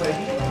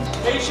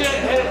 patient,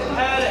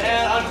 head,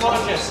 and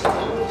unconscious.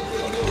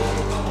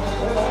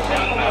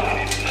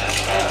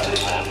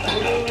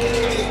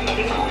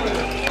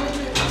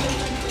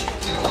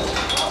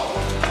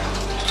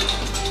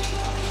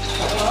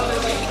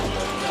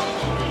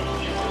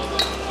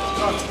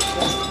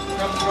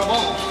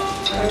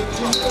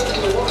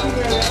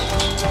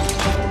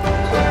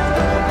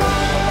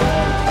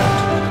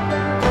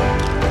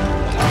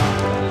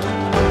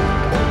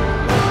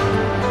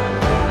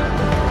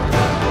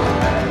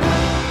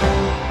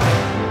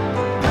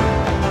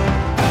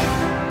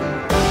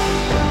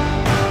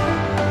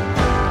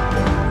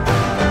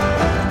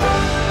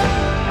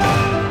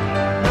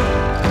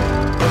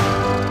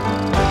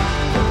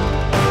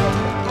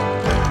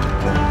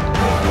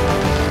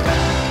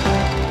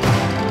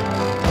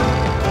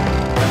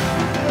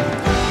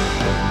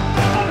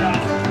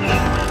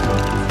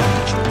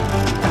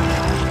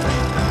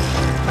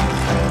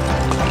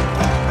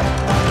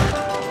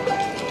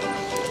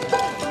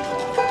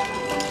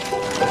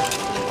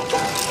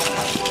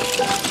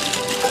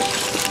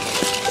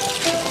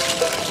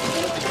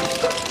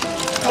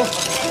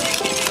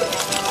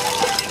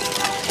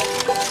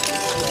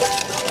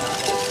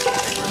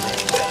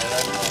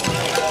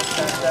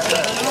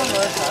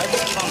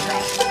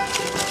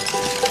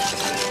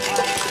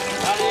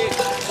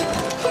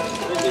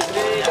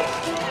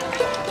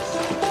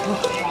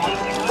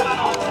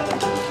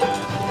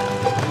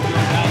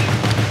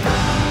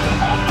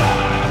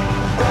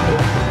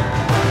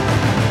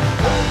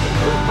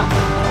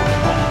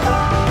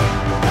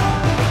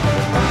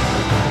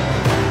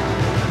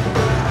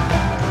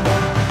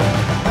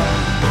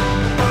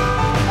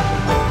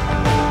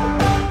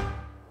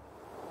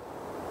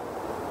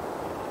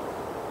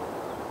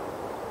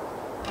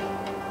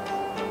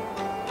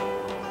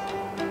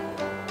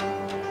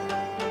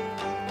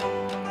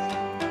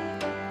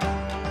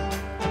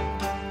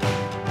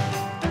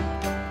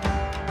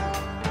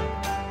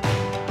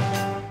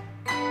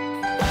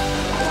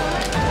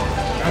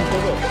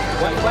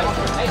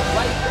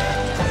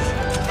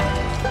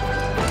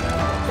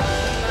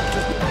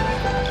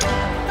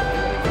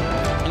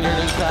 And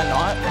you're just gonna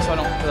knot, so I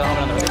don't put the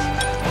helmet on the face.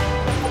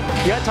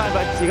 You got time,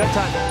 bud. You got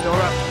time. No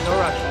rush. No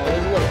rush.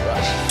 There's a little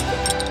rush.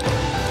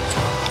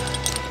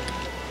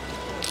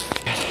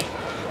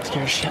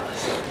 Scared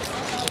shitless.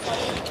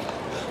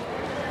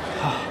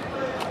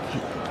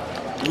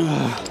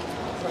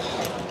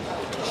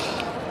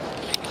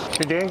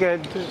 You're doing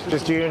good.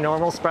 Just do your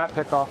normal sprat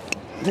pick off.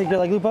 Take the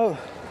leg loop out.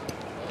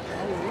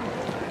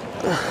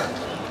 I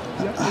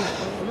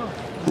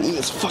think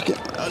it's fucking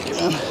around here,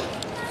 man.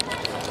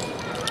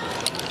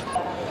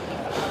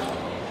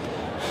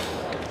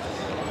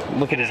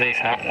 Look at his ace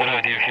now. What do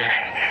I do here?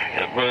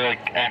 Yeah, we're like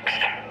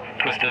X'd,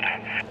 twisted.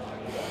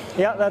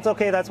 Yeah, that's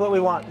okay. That's what we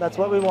want. That's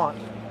what we want.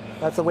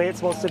 That's the way it's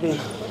supposed to be.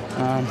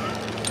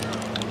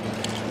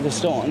 They're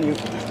still on you.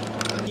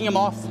 Taking him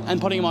off and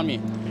putting him on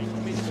me.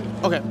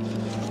 Okay.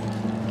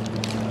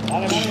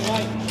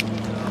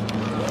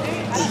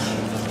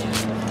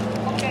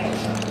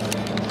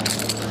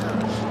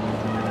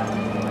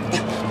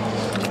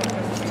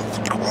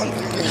 I'm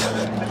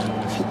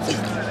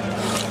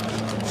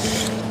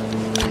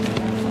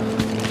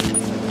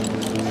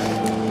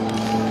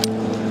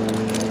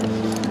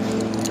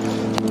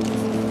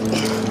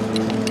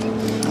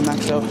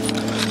maxed out.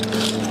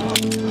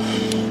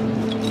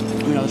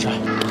 Give me another try.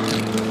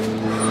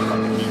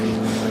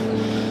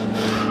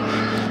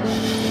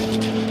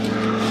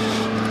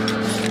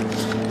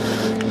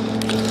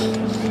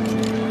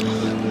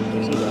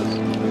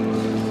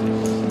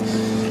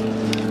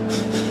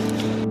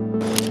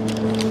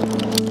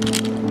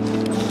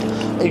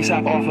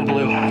 ASAP off of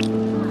blue.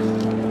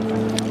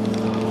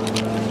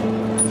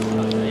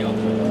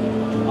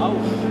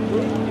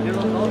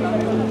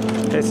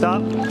 Okay,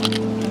 stop.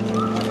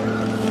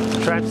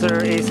 Transfer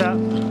ASAP.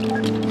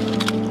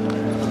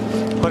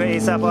 Put it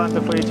ASAP on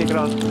before you take it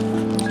off.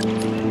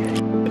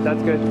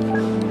 That's good.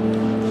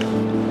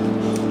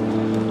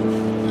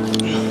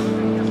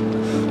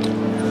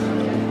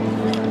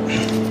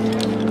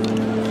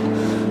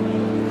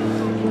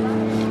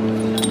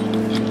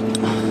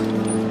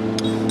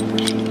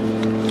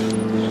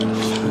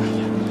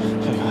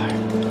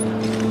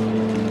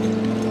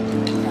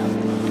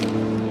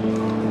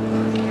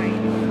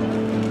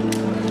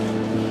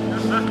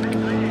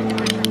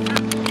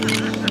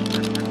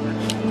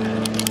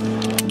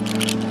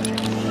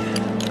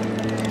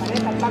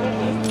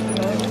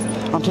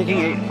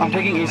 I'm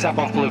taking ASAP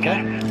off blue,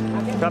 okay?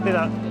 Copy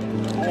that.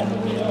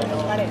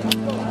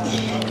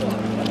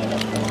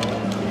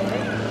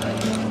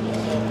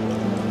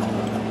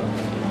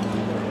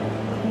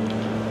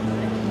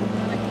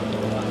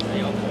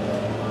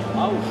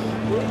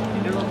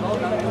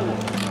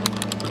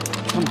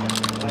 Come on.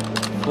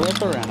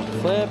 Flip around.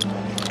 Flip.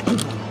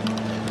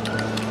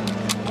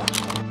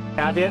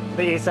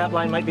 The ASAP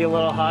line might be a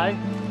little high.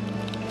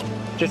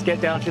 Just get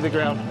down to the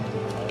ground.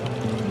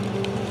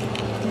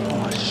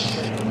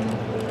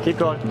 Keep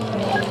going.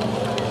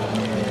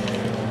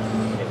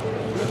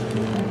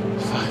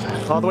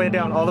 All the way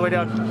down, all the way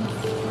down.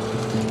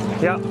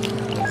 Yeah.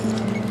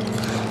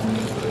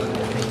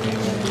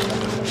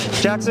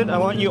 Jackson, I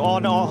want you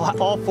on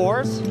all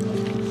fours,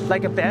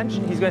 like a bench.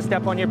 He's gonna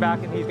step on your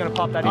back and he's gonna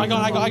pop that in. I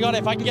got it.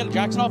 If I can get it,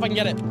 Jackson off, I can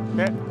get it.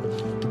 Okay.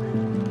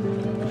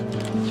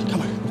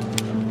 Come on.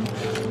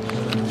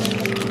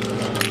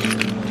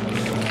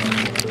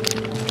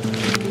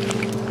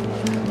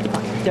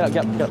 Get up.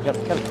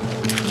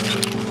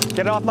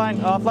 Get it offline,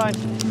 offline.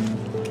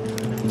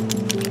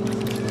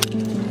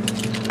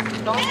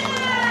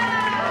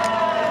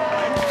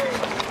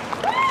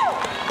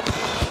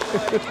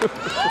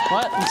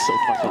 What? I'm so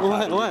fucking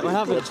What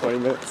happened? 20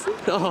 minutes.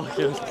 Oh,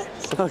 good.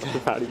 Okay.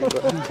 Proud of you, bro.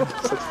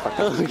 Such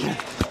fucking Okay.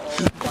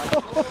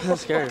 I'm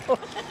scared.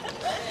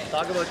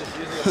 Talk about just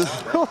using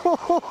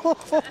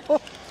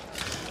it.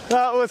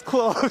 That was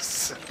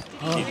close.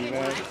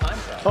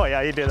 Oh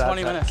yeah, you did that.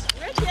 20 minutes.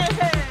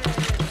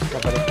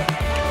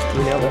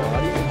 You nailed it.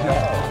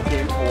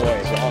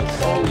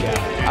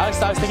 I was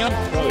thinking of.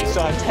 Bro, you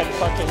saw 10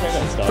 fucking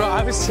minutes, dog. Bro,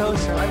 I was so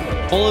sure.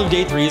 All of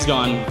day 3 has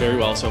gone very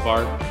well so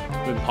far.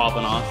 Been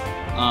popping off.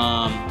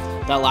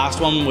 That last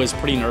one was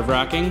pretty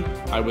nerve-wracking.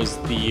 I was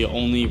the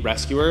only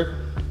rescuer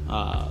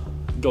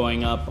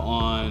going up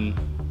on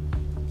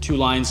 2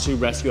 lines to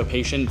rescue a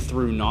patient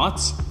through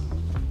knots.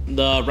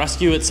 The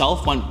rescue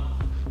itself went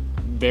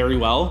very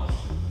well.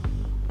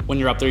 When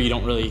you're up there, you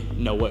don't really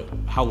know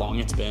how long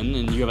it's been,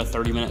 and you have a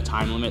 30-minute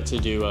time limit to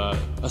do a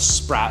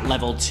Sprat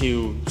level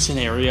 2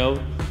 scenario.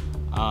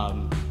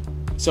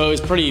 So it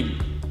was pretty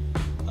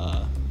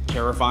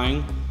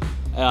terrifying.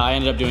 I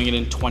ended up doing it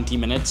in 20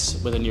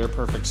 minutes with a near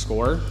perfect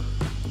score.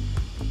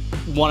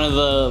 One of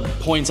the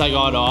points I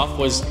got off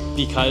was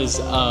because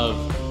of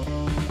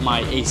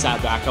my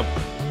ASAP backup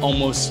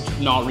almost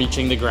not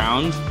reaching the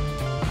ground.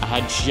 I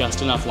had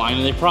just enough line,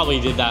 and they probably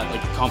did that,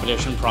 like the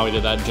competition probably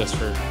did that just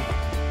to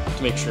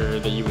make sure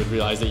that you would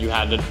realize that you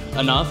had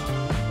enough.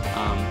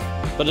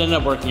 But it ended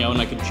up working out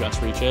and I could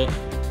just reach it.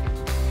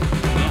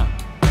 Yeah.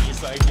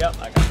 He's like, yep,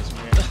 I got this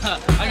one here.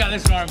 I got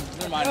this arm.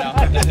 Never mind now.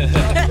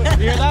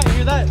 You hear that? You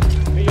hear that?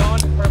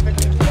 Beyond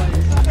perfect.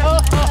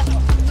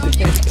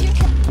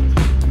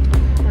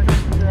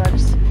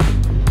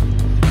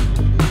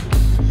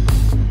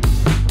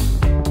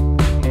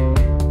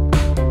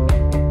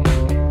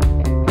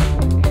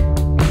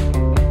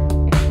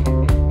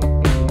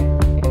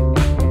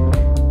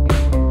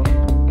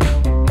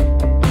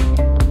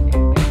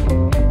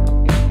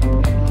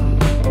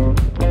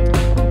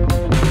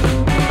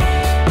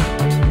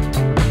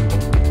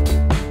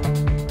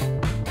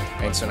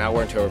 So now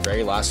we're into our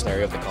very last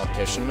scenario of the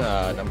competition,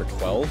 number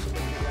 12,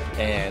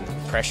 and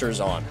pressure's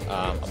on.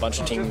 A bunch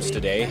of teams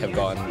today have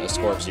gotten a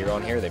score of 0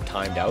 on here. They've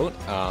timed out,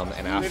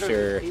 and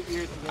after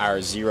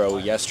our 0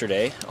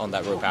 yesterday on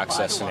that rope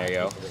access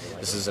scenario,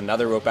 this is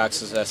another rope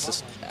access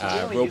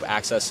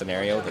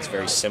scenario that's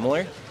very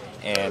similar.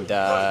 And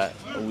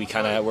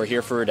we're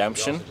here for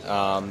redemption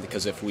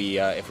because if we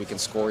can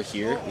score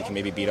here, we can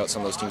maybe beat out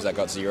some of those teams that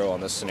got 0 on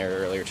this scenario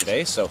earlier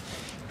today. So.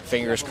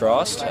 Fingers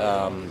crossed.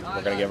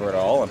 We're gonna give it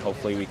all, and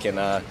hopefully we can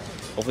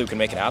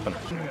make it happen.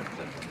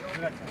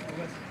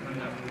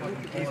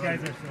 These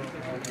guys are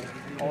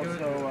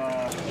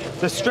also.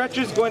 The stretch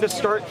is going to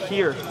start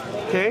here,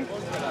 okay?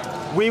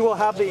 We will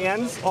have the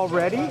ends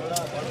already,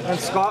 and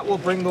Scott will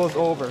bring those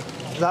over.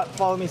 Does that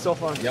follow me so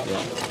far? Yep.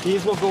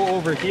 These will go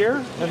over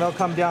here, and they'll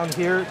come down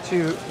here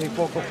to a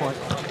focal point.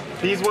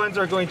 These ones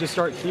are going to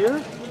start here,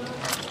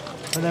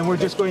 and then we're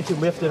just going to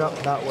lift it up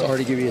that way.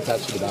 Already give you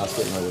attached to the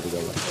basket and know where to go.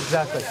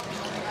 Exactly.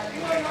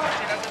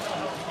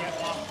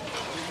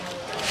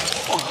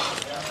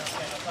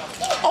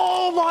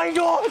 Oh my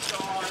God!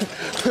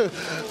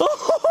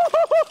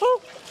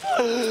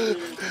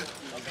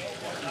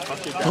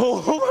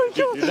 Oh my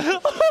God!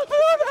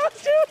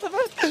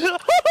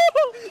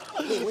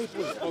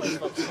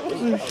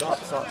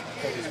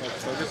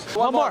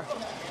 One more.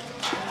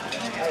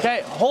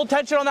 Okay, hold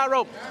tension on that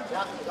rope.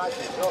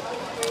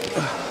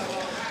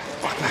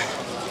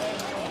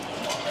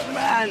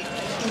 Man,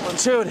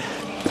 dude.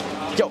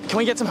 Yo, can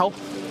we get some help?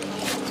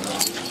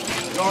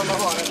 No,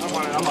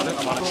 I'm on it.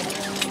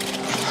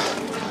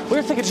 We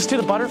were thinking just do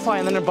the butterfly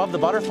and then above the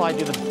butterfly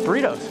do the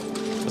burritos.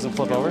 Doesn't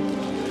flip over.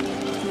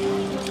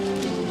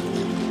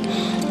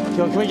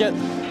 Yo, can we get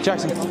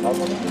Jackson? I'm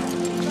gonna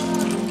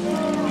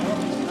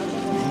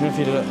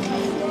feed it.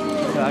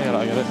 Yeah, I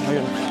got it.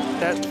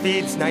 That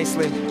feeds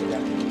nicely.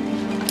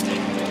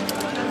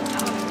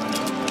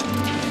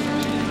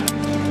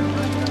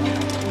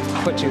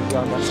 Put you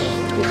on that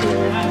side.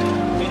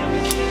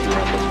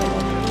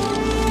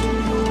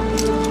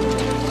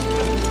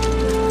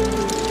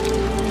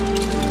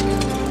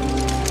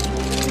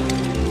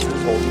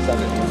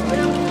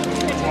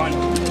 One.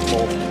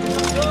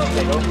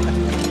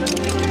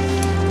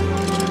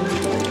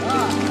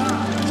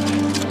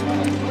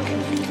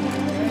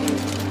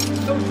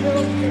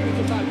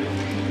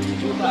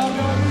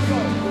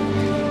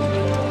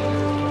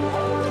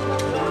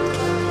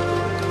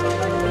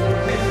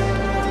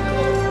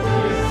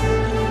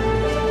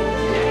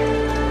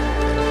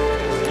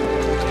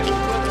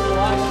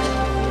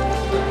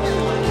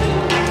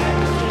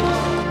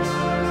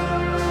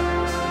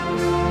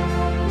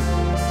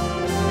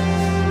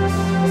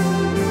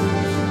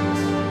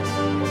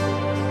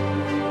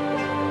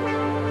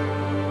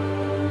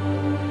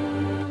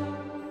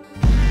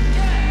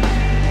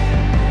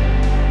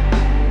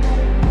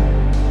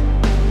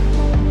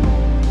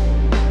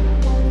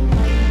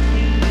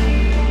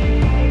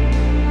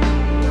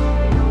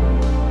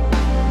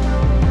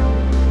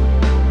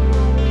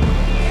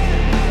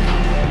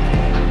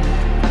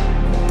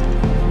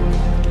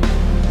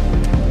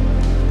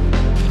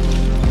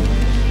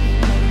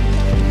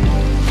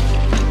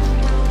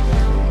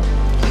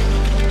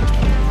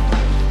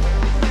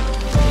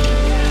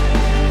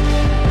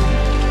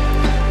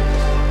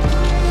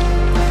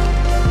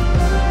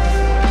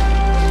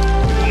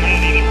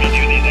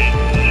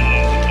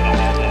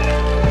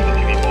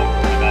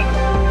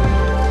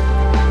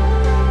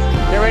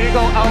 Go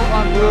out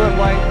on blue and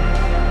white.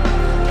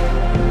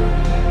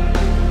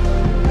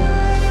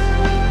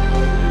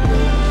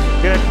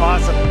 Good,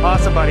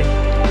 awesome, buddy.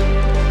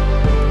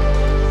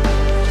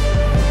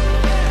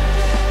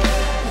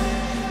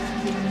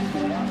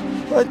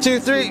 One, two,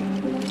 three.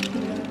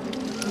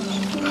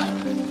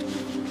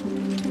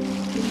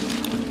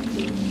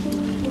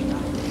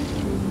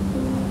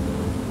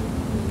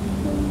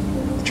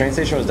 The train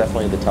station was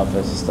definitely the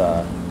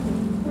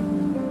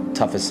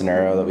toughest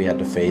scenario that we had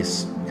to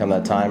face come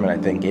that time, and I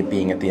think it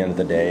being at the end of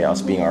the day,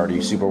 us being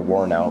already super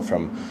worn out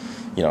from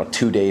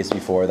 2 days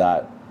before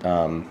that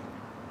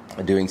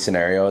doing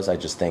scenarios, I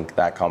just think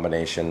that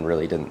combination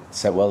really didn't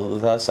sit well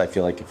with us. I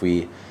feel like if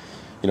we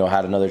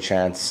had another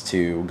chance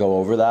to go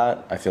over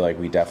that, I feel like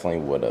we definitely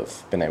would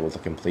have been able to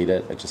complete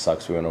it. It just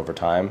sucks we went over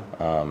time,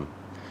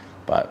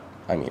 but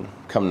I mean,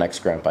 come next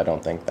Grimp, I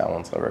don't think that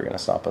one's ever going to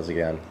stop us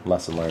again.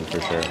 Lesson learned for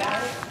sure.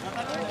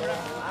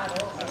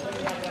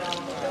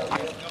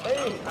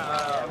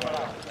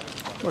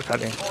 We're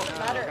cutting.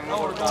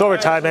 It's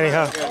overtime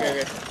anyhow.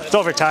 It's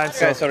overtime.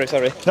 So. Okay,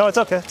 sorry. No, it's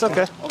okay. It's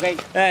okay. Okay.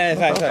 Fine.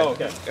 Oh,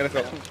 okay.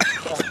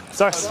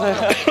 Sorry.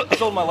 I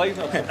sold my life.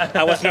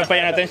 I was not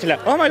paying attention.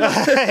 Like, oh my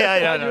God.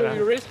 Yeah, no.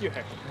 You rescue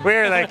her.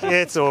 We're like,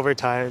 it's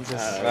overtime.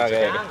 Just...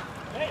 Okay.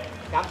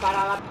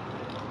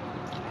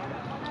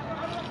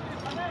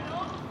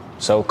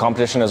 So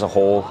competition as a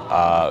whole,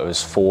 it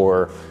was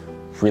 4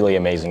 really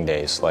amazing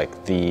days.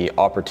 Like the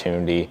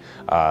opportunity,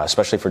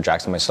 especially for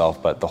Jackson and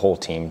myself, but the whole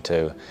team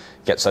to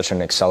get such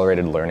an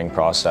accelerated learning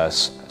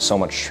process, so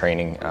much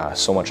training,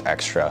 so much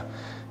extra.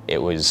 It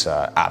was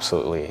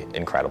absolutely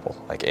incredible.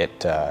 Like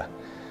the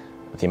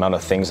amount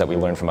of things that we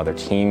learned from other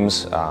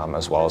teams,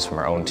 as well as from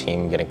our own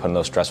team, getting put in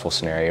those stressful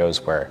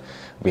scenarios where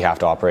we have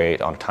to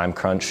operate on a time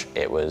crunch,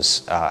 it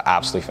was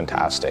absolutely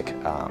fantastic.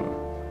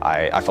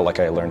 I felt like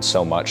I learned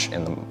so much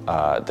in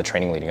the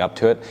training leading up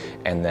to it,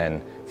 and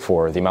then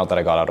for the amount that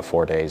I got out of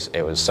 4 days,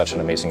 it was such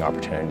an amazing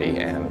opportunity,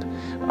 and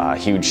a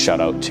huge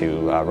shout out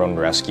to Ronin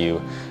Rescue,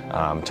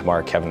 to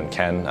Mark, Kevin, and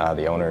Ken,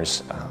 the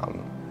owners,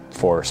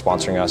 for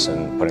sponsoring us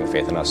and putting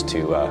faith in us to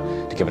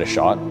give it a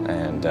shot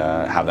and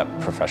have that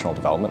professional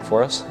development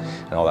for us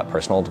and all that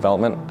personal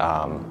development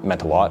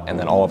meant a lot. And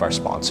then all of our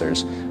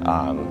sponsors,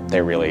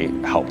 they really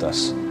helped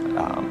us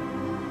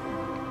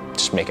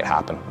just make it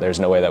happen. There's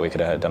no way that we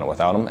could have done it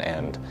without them.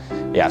 And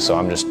yeah, so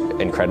I'm just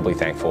incredibly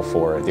thankful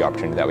for the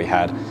opportunity that we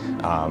had.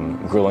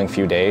 Grueling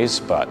few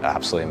days, but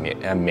absolutely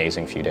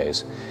amazing few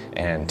days.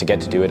 And to get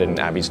to do it in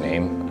Abby's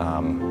name,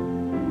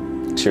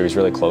 she was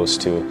really close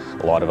to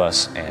a lot of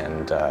us,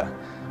 and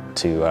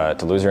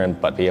to lose her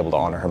but be able to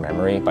honor her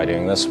memory by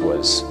doing this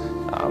was,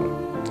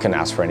 couldn't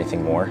ask for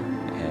anything more.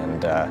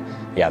 And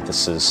yeah,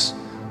 this is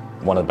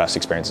one of the best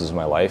experiences of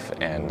my life,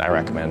 and I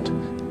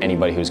recommend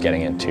anybody who's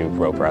getting into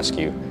rope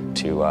rescue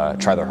to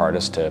try their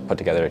hardest to put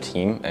together a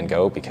team and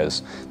go,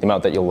 because the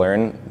amount that you'll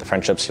learn, the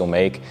friendships you'll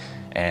make,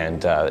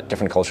 and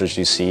different cultures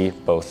you see,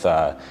 both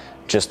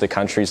just the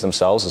countries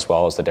themselves as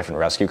well as the different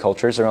rescue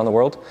cultures around the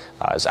world,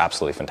 is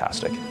absolutely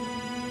fantastic.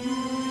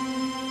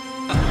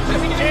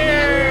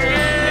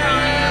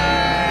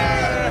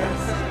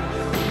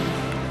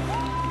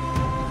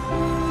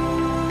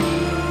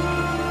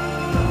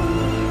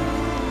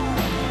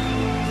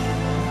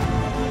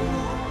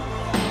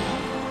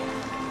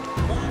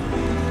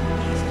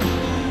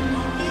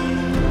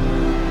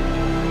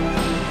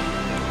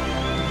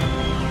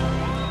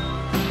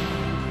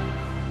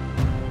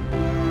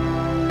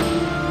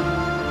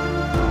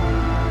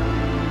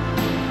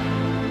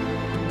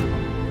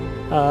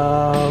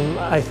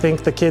 I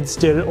think the kids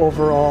did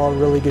overall a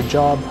really good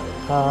job.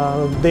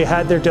 They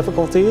had their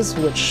difficulties,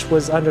 which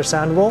was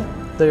understandable.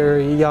 They're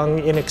a young,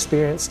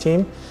 inexperienced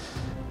team.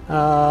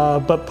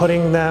 But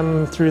putting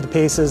them through the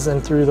paces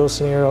and through those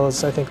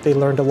scenarios, I think they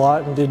learned a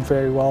lot and did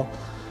very well.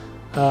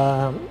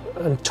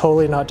 I'm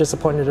totally not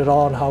disappointed at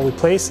all in how we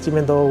placed,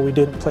 even though we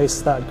didn't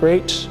place that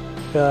great.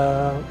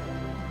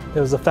 It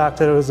was the fact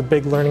that it was a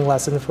big learning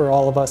lesson for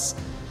all of us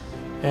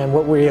and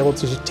what we were able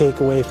to take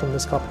away from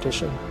this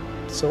competition.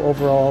 So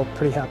overall,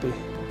 pretty happy.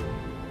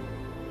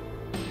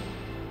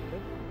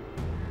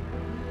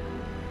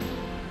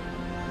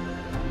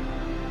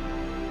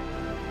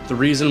 The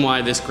reason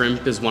why this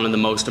Grimp is one of the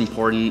most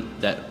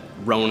important that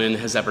Ronin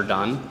has ever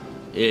done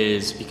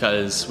is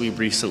because we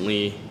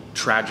recently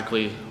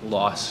tragically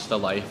lost the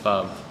life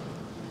of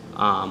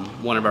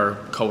one of our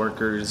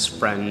coworkers,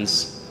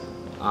 friends,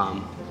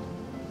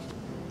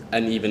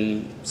 and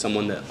even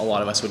someone that a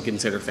lot of us would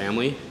consider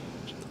family.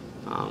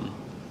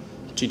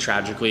 She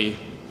tragically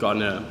got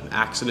in an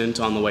accident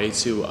on the way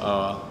to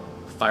a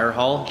fire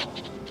hall,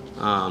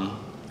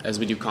 as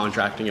we do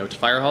contracting out to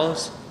fire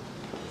halls.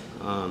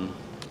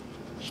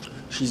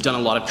 She's done a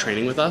lot of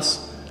training with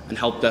us and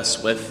helped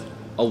us with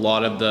a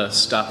lot of the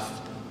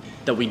stuff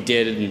that we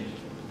did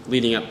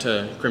leading up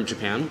to Grimp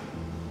Japan.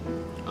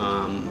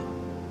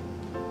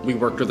 We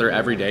worked with her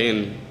every day,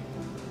 and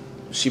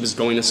she was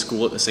going to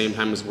school at the same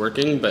time as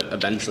working, but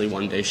eventually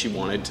one day she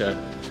wanted to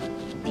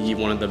be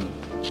one of the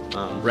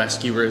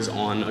rescuers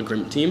on a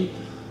Grimp team.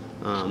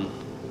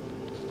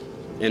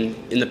 And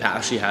in the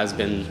past she has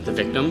been the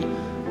victim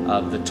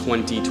of the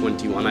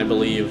 2021, I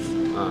believe,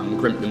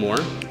 Grimp Memoir.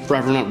 For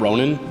everyone at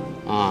Ronin,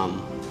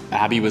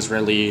 Abby was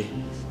really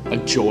a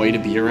joy to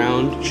be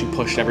around. She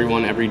pushed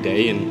everyone every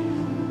day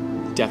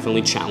and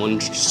definitely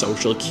challenged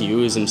social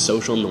cues and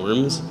social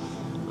norms.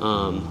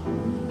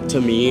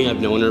 To me, I've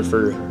known her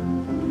for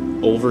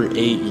over 8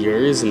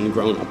 years and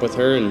grown up with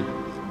her and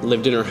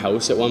lived in her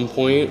house at one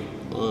point.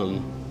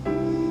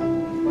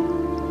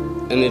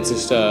 And it's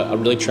just a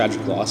really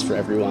tragic loss for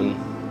everyone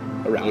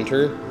around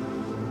her.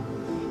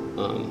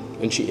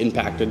 And she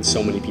impacted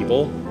so many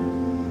people.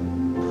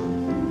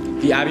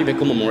 The Abby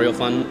Bickle Memorial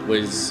Fund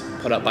was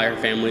put up by her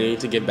family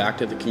to give back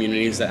to the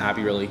communities that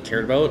Abby really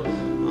cared about.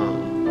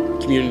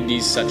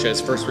 Communities such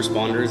as first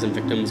responders and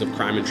victims of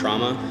crime and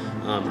trauma,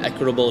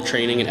 equitable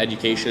training and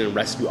education and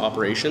rescue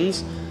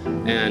operations,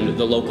 and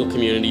the local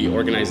community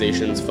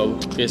organizations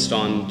focused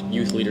on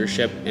youth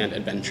leadership and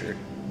adventure.